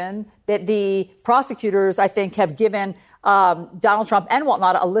information that the prosecutors, I think, have given Donald Trump and Walt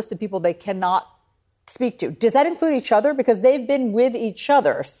Nauta a list of people they cannot speak to. Does that include each other? Because they've been with each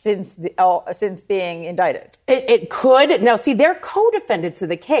other since being indicted. It could. Now, see, they're co-defendants in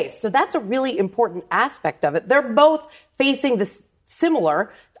the case. So that's a really important aspect of it. They're both facing this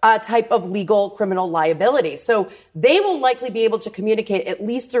similar type of legal criminal liability. So they will likely be able to communicate at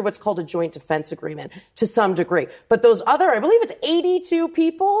least through what's called a joint defense agreement to some degree. But those other, I believe it's 82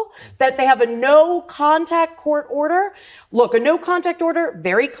 people that they have a no contact court order. Look, a no contact order,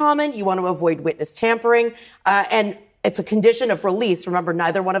 very common. You want to avoid witness tampering. And it's a condition of release. Remember,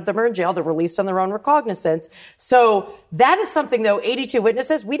 neither one of them are in jail. They're released on their own recognizance. So that is something, though, 82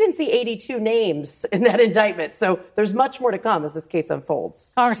 witnesses. We didn't see 82 names in that indictment. So there's much more to come as this case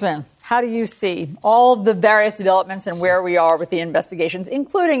unfolds. Congressman, how do you see all of the various developments and where we are with the investigations,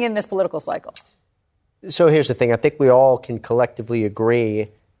 including in this political cycle? So here's the thing. I think we all can collectively agree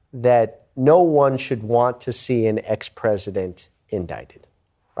that no one should want to see an ex-president indicted,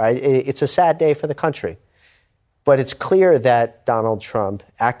 right? It's a sad day for the country. But it's clear that Donald Trump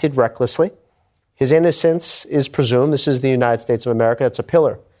acted recklessly. His innocence is presumed. This is the United States of America. It's a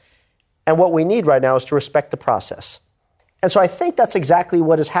pillar. And what we need right now is to respect the process. And so I think that's exactly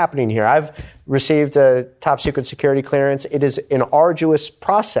what is happening here. I've received a top secret security clearance. It is an arduous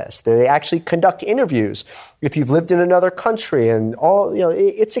process. They actually conduct interviews if you've lived in another country, and all,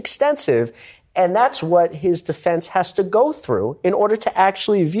 it's extensive. And that's what his defense has to go through in order to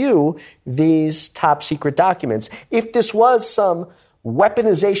actually view these top secret documents. If this was some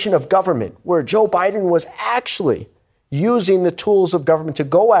weaponization of government where Joe Biden was actually using the tools of government to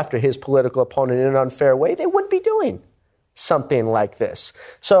go after his political opponent in an unfair way, they wouldn't be doing something like this.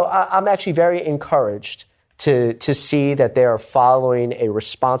 So I'm actually very encouraged to see that they are following a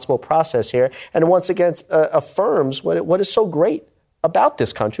responsible process here. And once again, affirms what is so great about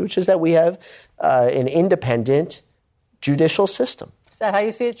this country, which is that we have an independent judicial system. Is that how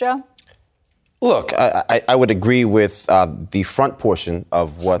you see it, Joe? Look, I would agree with the front portion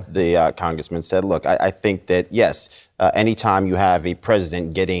of what the congressman said. Look, I think that, yes, Anytime you have a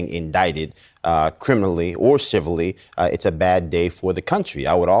president getting indicted criminally or civilly, it's a bad day for the country.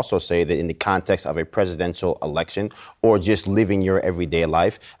 I would also say that in the context of a presidential election or just living your everyday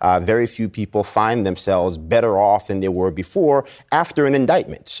life, very few people find themselves better off than they were before after an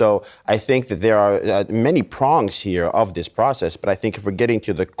indictment. So I think that there are many prongs here of this process. But I think if we're getting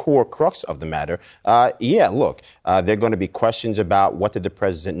to the core crux of the matter, there are going to be questions about what did the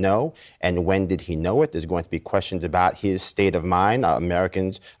president know and when did he know it. There's going to be questions about his state of mind.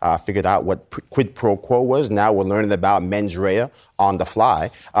 Americans figured out what quid pro quo was. Now we're learning about mens rea on the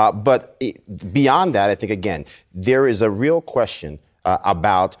fly. But beyond that, I think, again, there is a real question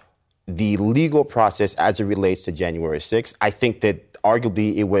about the legal process as it relates to January 6th. I think that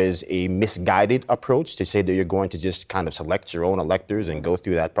arguably it was a misguided approach to say that you're going to just kind of select your own electors and go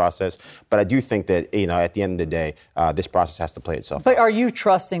through that process. But I do think that, at the end of the day, this process has to play itself out. But are you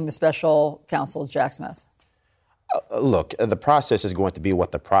trusting the special counsel, Jack Smith? Look, the process is going to be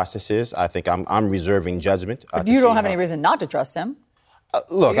what the process is. I think I'm reserving judgment. But you don't have any reason not to trust him.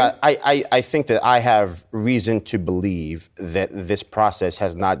 Look, I think that I have reason to believe that this process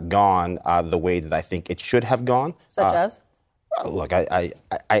has not gone the way that I think it should have gone. Such as? Look,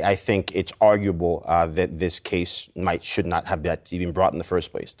 I think it's arguable that this case should not have been brought in the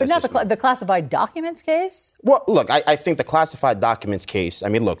first place. But not the classified documents case? Well, look, I think the classified documents case,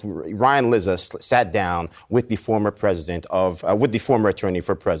 Ryan Lizza sat down with the former attorney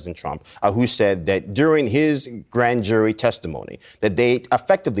for President Trump, who said that during his grand jury testimony, that they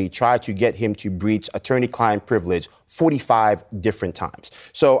effectively tried to get him to breach attorney-client privilege 45 different times.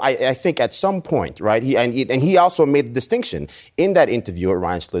 So I think at some point, right, he also made the distinction in that interview at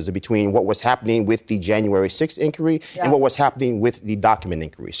Ryan Lizza between what was happening with the January 6th inquiry and what was happening with the document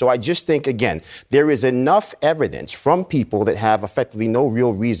inquiry. So I just think, again, there is enough evidence from people that have effectively no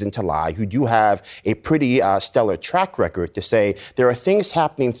real reason to lie, who do have a pretty stellar track record to say there are things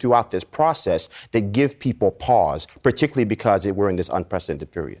happening throughout this process that give people pause, particularly because we're in this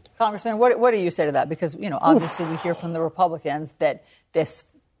unprecedented period. Congressman, what do you say to that? Because, obviously we hear from the Republicans that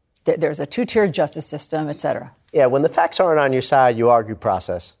there's a two-tiered justice system, et cetera. Yeah, when the facts aren't on your side, you argue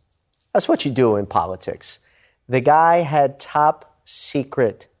process. That's what you do in politics. The guy had top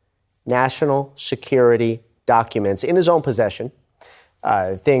secret national security documents in his own possession,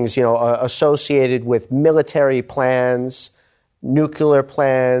 things, associated with military plans, nuclear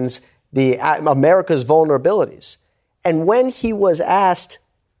plans, America's vulnerabilities. And when he was asked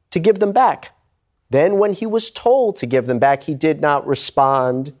to give them back, then when he was told to give them back, he did not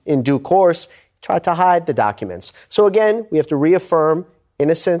respond in due course, tried to hide the documents. So again, we have to reaffirm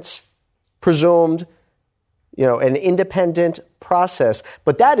innocence, presumed, an independent process.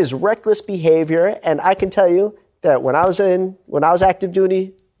 But that is reckless behavior. And I can tell you that when I was active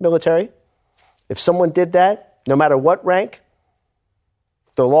duty military, if someone did that, no matter what rank,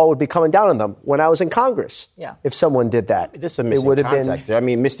 the law would be coming down on them. When I was in Congress, if someone did that, this is a missing context there.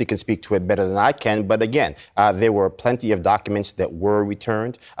 Misty can speak to it better than I can. But again, there were plenty of documents that were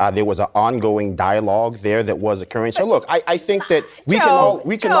returned. There was an ongoing dialogue there that was occurring. So look, I think that we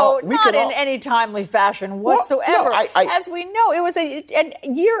can all not in any timely fashion whatsoever. As we know, it was a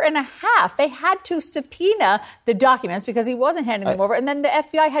year and a half. They had to subpoena the documents because he wasn't handing them over, and then the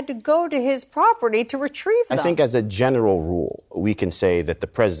FBI had to go to his property to retrieve them. I think as a general rule, we can say that the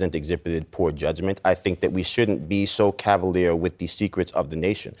president exhibited poor judgment. I think that we shouldn't be so cavalier with the secrets of the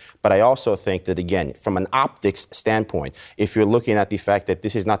nation. But I also think that, again, from an optics standpoint, if you're looking at the fact that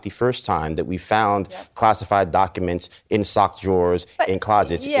this is not the first time that we found classified documents in sock drawers, in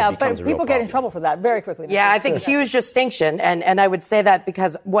closets, it becomes a real problem. People get in trouble for that very quickly. Yeah, I think huge distinction. And I would say that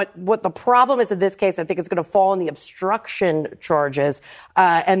because what the problem is in this case, I think it's going to fall in the obstruction charges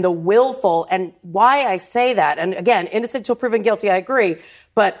and the willful. And why I say that, and again, innocent till proven guilty, I agree.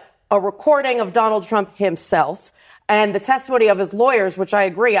 But a recording of Donald Trump himself and the testimony of his lawyers, which I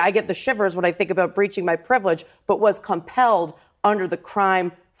agree, I get the shivers when I think about breaching my privilege, but was compelled under the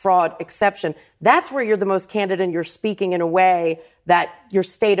crime fraud exception. That's where you're the most candid and you're speaking in a way that your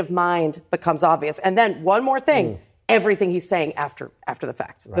state of mind becomes obvious. And then one more thing. Everything he's saying after the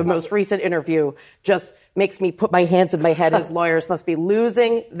fact. Right. The most recent interview just makes me put my hands in my head. His lawyers must be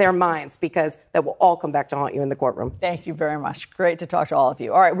losing their minds because that will all come back to haunt you in the courtroom. Thank you very much. Great to talk to all of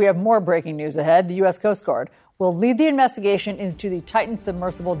you. All right, we have more breaking news ahead. The U.S. Coast Guard will lead the investigation into the Titan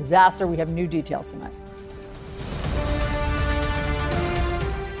submersible disaster. We have new details tonight.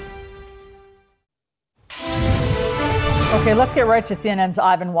 Okay, let's get right to CNN's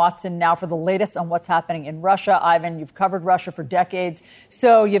Ivan Watson now for the latest on what's happening in Russia. Ivan, you've covered Russia for decades.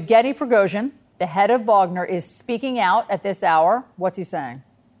 So Yevgeny Prigozhin, the head of Wagner, is speaking out at this hour. What's he saying?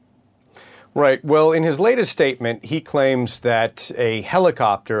 Right. Well, in his latest statement, he claims that a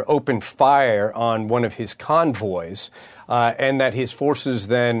helicopter opened fire on one of his convoys and that his forces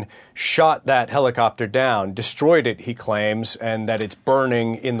then shot that helicopter down, destroyed it, he claims, and that it's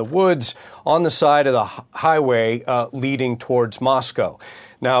burning in the woods on the side of the highway leading towards Moscow.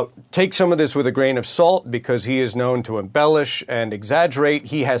 Now, take some of this with a grain of salt because he is known to embellish and exaggerate.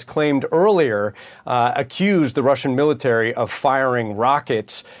 He has claimed earlier, accused the Russian military of firing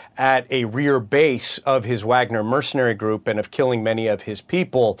rockets at a rear base of his Wagner mercenary group and of killing many of his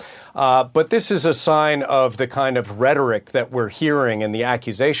people. But this is a sign of the kind of rhetoric that we're hearing and the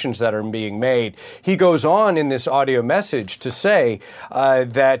accusations that are being made. He goes on in this audio message to say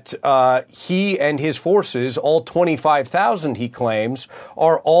that he and his forces, all 25,000 he claims,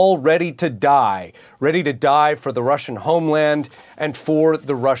 are all ready to die for the Russian homeland and for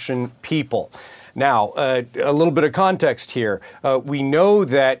the Russian people. Now, a little bit of context here. We know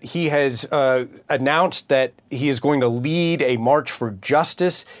that he has announced that he is going to lead a march for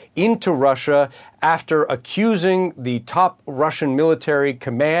justice into Russia after accusing the top Russian military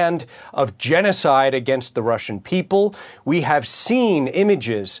command of genocide against the Russian people. We have seen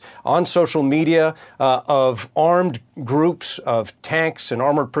images on social media of armed groups of tanks and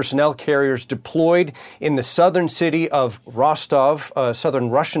armored personnel carriers deployed in the southern city of Rostov, southern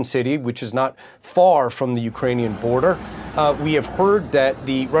Russian city, which is not far from the Ukrainian border. We have heard that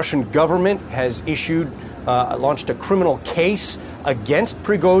the Russian government has launched a criminal case against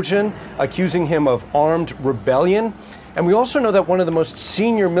Prigozhin, accusing him of armed rebellion. And we also know that one of the most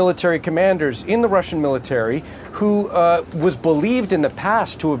senior military commanders in the Russian military, who was believed in the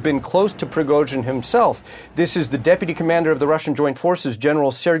past to have been close to Prigozhin himself, this is the deputy commander of the Russian Joint Forces,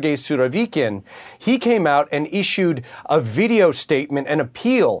 General Sergei Surovikin. He came out and issued a video statement and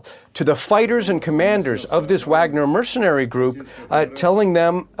appeal to the fighters and commanders of this Wagner mercenary group, telling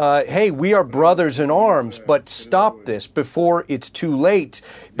them, hey, we are brothers in arms, but stop this before it's too late.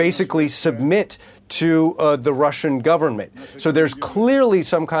 Basically submit to the Russian government. So there's clearly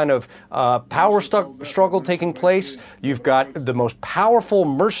some kind of power struggle taking place. You've got the most powerful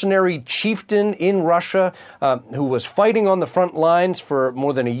mercenary chieftain in Russia who was fighting on the front lines for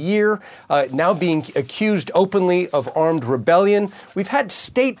more than a year, now being accused openly of armed rebellion. We've had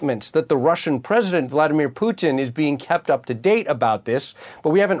statements that the Russian president, Vladimir Putin, is being kept up to date about this, but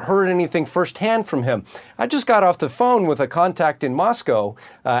we haven't heard anything firsthand from him. I just got off the phone with a contact in Moscow,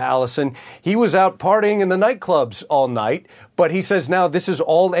 Allison. He was out partying in the nightclubs all night, but he says now this is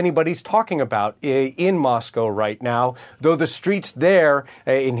all anybody's talking about in Moscow right now, though the streets there,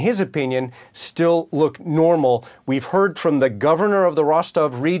 in his opinion, still look normal. We've heard from the governor of the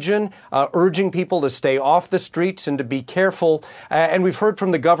Rostov region urging people to stay off the streets and to be careful. And we've heard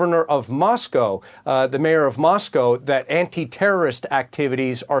from the governor of Moscow, the mayor of Moscow, that anti-terrorist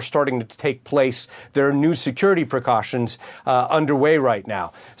activities are starting to take place. There are new security precautions underway right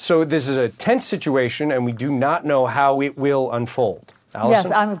now. So this is a tense situation, and we do not know how it will unfold.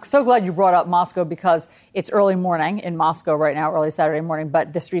 Allison? Yes, I'm so glad you brought up Moscow because it's early morning in Moscow right now, early Saturday morning,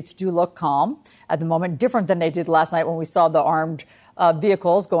 but the streets do look calm at the moment, different than they did last night when we saw the armed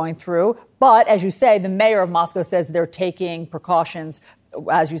vehicles going through. But as you say, the mayor of Moscow says they're taking precautions,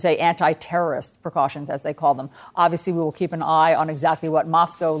 as you say, anti-terrorist precautions, as they call them. Obviously, we will keep an eye on exactly what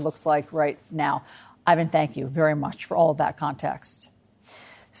Moscow looks like right now. Ivan, thank you very much for all of that context.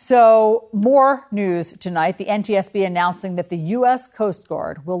 So more news tonight. The NTSB announcing that the U.S. Coast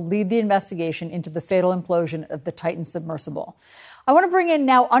Guard will lead the investigation into the fatal implosion of the Titan submersible. I want to bring in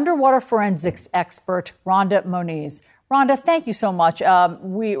now underwater forensics expert Rhonda Moniz. Rhonda, thank you so much.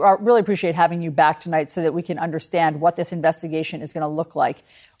 We really appreciate having you back tonight so that we can understand what this investigation is going to look like.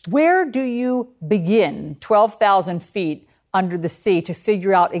 Where do you begin 12,000 feet under the sea to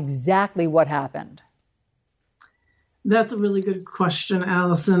figure out exactly what happened? That's a really good question,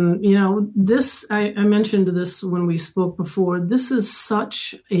 Allison. You know, I mentioned this when we spoke before. This is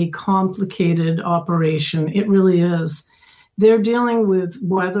such a complicated operation. It really is. They're dealing with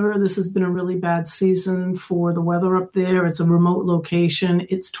weather. This has been a really bad season for the weather up there. It's a remote location.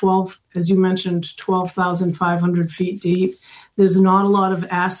 It's 12,500 feet deep. There's not a lot of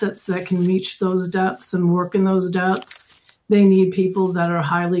assets that can reach those depths and work in those depths. They need people that are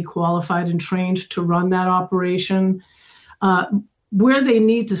highly qualified and trained to run that operation. Where they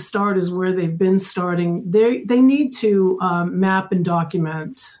need to start is where they've been starting. They need to map and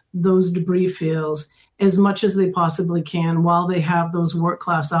document those debris fields as much as they possibly can while they have those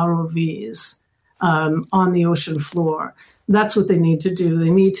work-class ROVs on the ocean floor. That's what they need to do.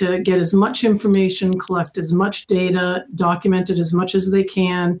 They need to get as much information, collect as much data, document it as much as they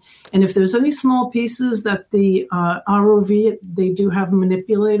can. And if there's any small pieces that the ROV, they do have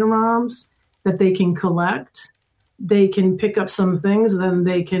manipulator arms, that they can collect, they can pick up some things, then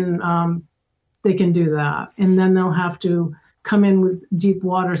they can do that. And then they'll have to come in with deep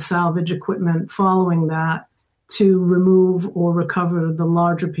water salvage equipment following that to remove or recover the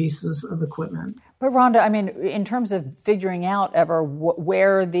larger pieces of equipment. But Rhonda, I mean, in terms of figuring out ever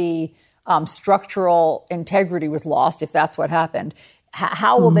where the structural integrity was lost, if that's what happened,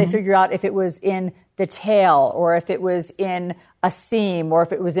 how will they figure out if it was in the tail or if it was in a seam or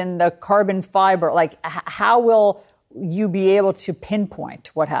if it was in the carbon fiber? Like, how will you be able to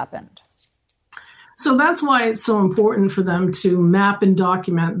pinpoint what happened? So that's why it's so important for them to map and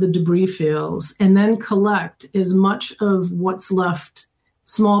document the debris fields and then collect as much of what's left,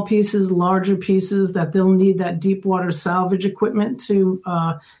 small pieces, larger pieces, that they'll need that deep water salvage equipment to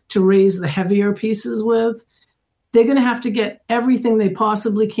raise the heavier pieces with. They're going to have to get everything they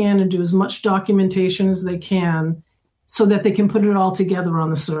possibly can and do as much documentation as they can so that they can put it all together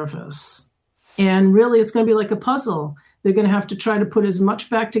on the surface. And really, it's going to be like a puzzle. They're going to have to try to put as much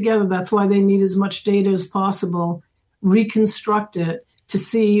back together. That's why they need as much data as possible, reconstruct it to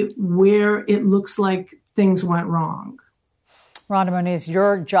see where it looks like things went wrong. Rhonda Moniz,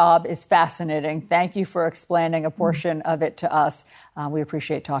 your job is fascinating. Thank you for explaining a portion of it to us. We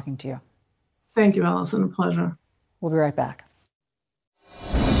appreciate talking to you. Thank you, Allison. A pleasure. We'll be right back.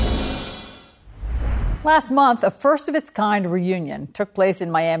 Last month, a first-of-its-kind reunion took place in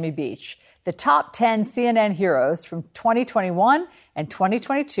Miami Beach. The top 10 CNN heroes from 2021 and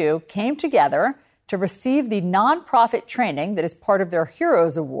 2022 came together to receive the nonprofit training that is part of their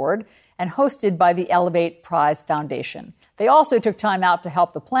Heroes Award and hosted by the Elevate Prize Foundation. They also took time out to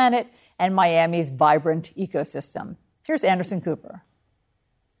help the planet and Miami's vibrant ecosystem. Here's Anderson Cooper.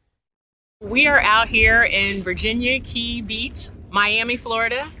 We are out here in Virginia Key Beach, Miami,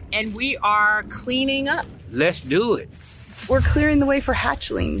 Florida, and we are cleaning up. Let's do it. We're clearing the way for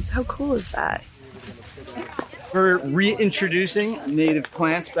hatchlings. How cool is that? We're reintroducing native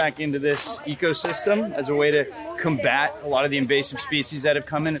plants back into this ecosystem as a way to combat a lot of the invasive species that have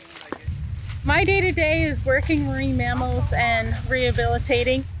come in. My day-to-day is working marine mammals and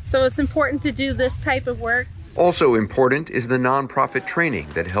rehabilitating, so it's important to do this type of work. Also important is the nonprofit training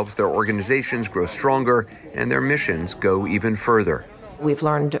that helps their organizations grow stronger and their missions go even further. We've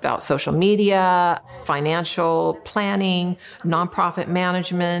learned about social media, financial planning, nonprofit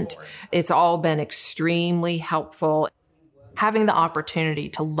management. It's all been extremely helpful. Having the opportunity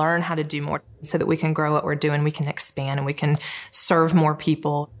to learn how to do more so that we can grow what we're doing, we can expand, and we can serve more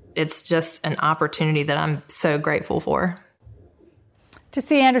people. It's just an opportunity that I'm so grateful for. To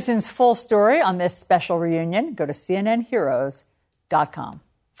see Anderson's full story on this special reunion, go to cnnheroes.com.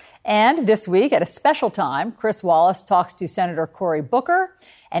 And this week, at a special time, Chris Wallace talks to Senator Cory Booker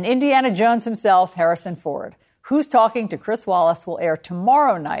and Indiana Jones himself, Harrison Ford. Who's Talking to Chris Wallace will air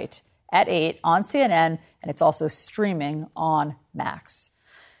tomorrow night at 8 on CNN, and it's also streaming on Max.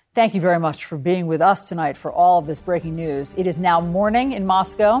 Thank you very much for being with us tonight for all of this breaking news. It is now morning in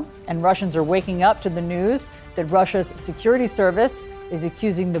Moscow, and Russians are waking up to the news that Russia's security service is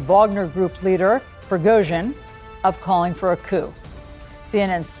accusing the Wagner Group leader, Prigozhin, of calling for a coup.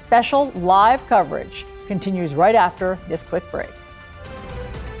 CNN's special live coverage continues right after this quick break.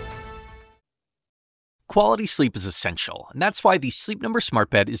 Quality sleep is essential, and that's why the Sleep Number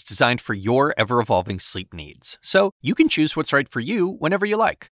Smart Bed is designed for your ever-evolving sleep needs. So you can choose what's right for you whenever you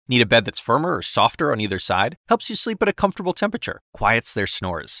like. Need a bed that's firmer or softer on either side? Helps you sleep at a comfortable temperature. Quiets their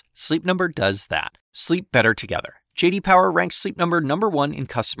snores. Sleep Number does that. Sleep better together. J.D. Power ranks Sleep Number #1 in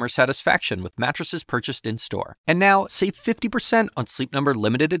customer satisfaction with mattresses purchased in-store. And now, save 50% on Sleep Number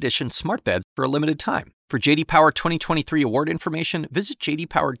limited edition smart beds for a limited time. For J.D. Power 2023 award information, visit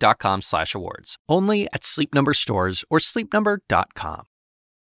jdpower.com/awards. Only at Sleep Number stores or sleepnumber.com.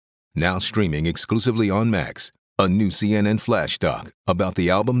 Now streaming exclusively on Max, a new CNN flash doc about the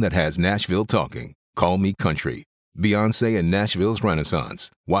album that has Nashville talking, Call Me Country. Beyoncé and Nashville's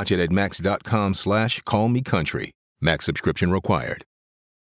Renaissance. Watch it at max.com/callmecountry. Max subscription required.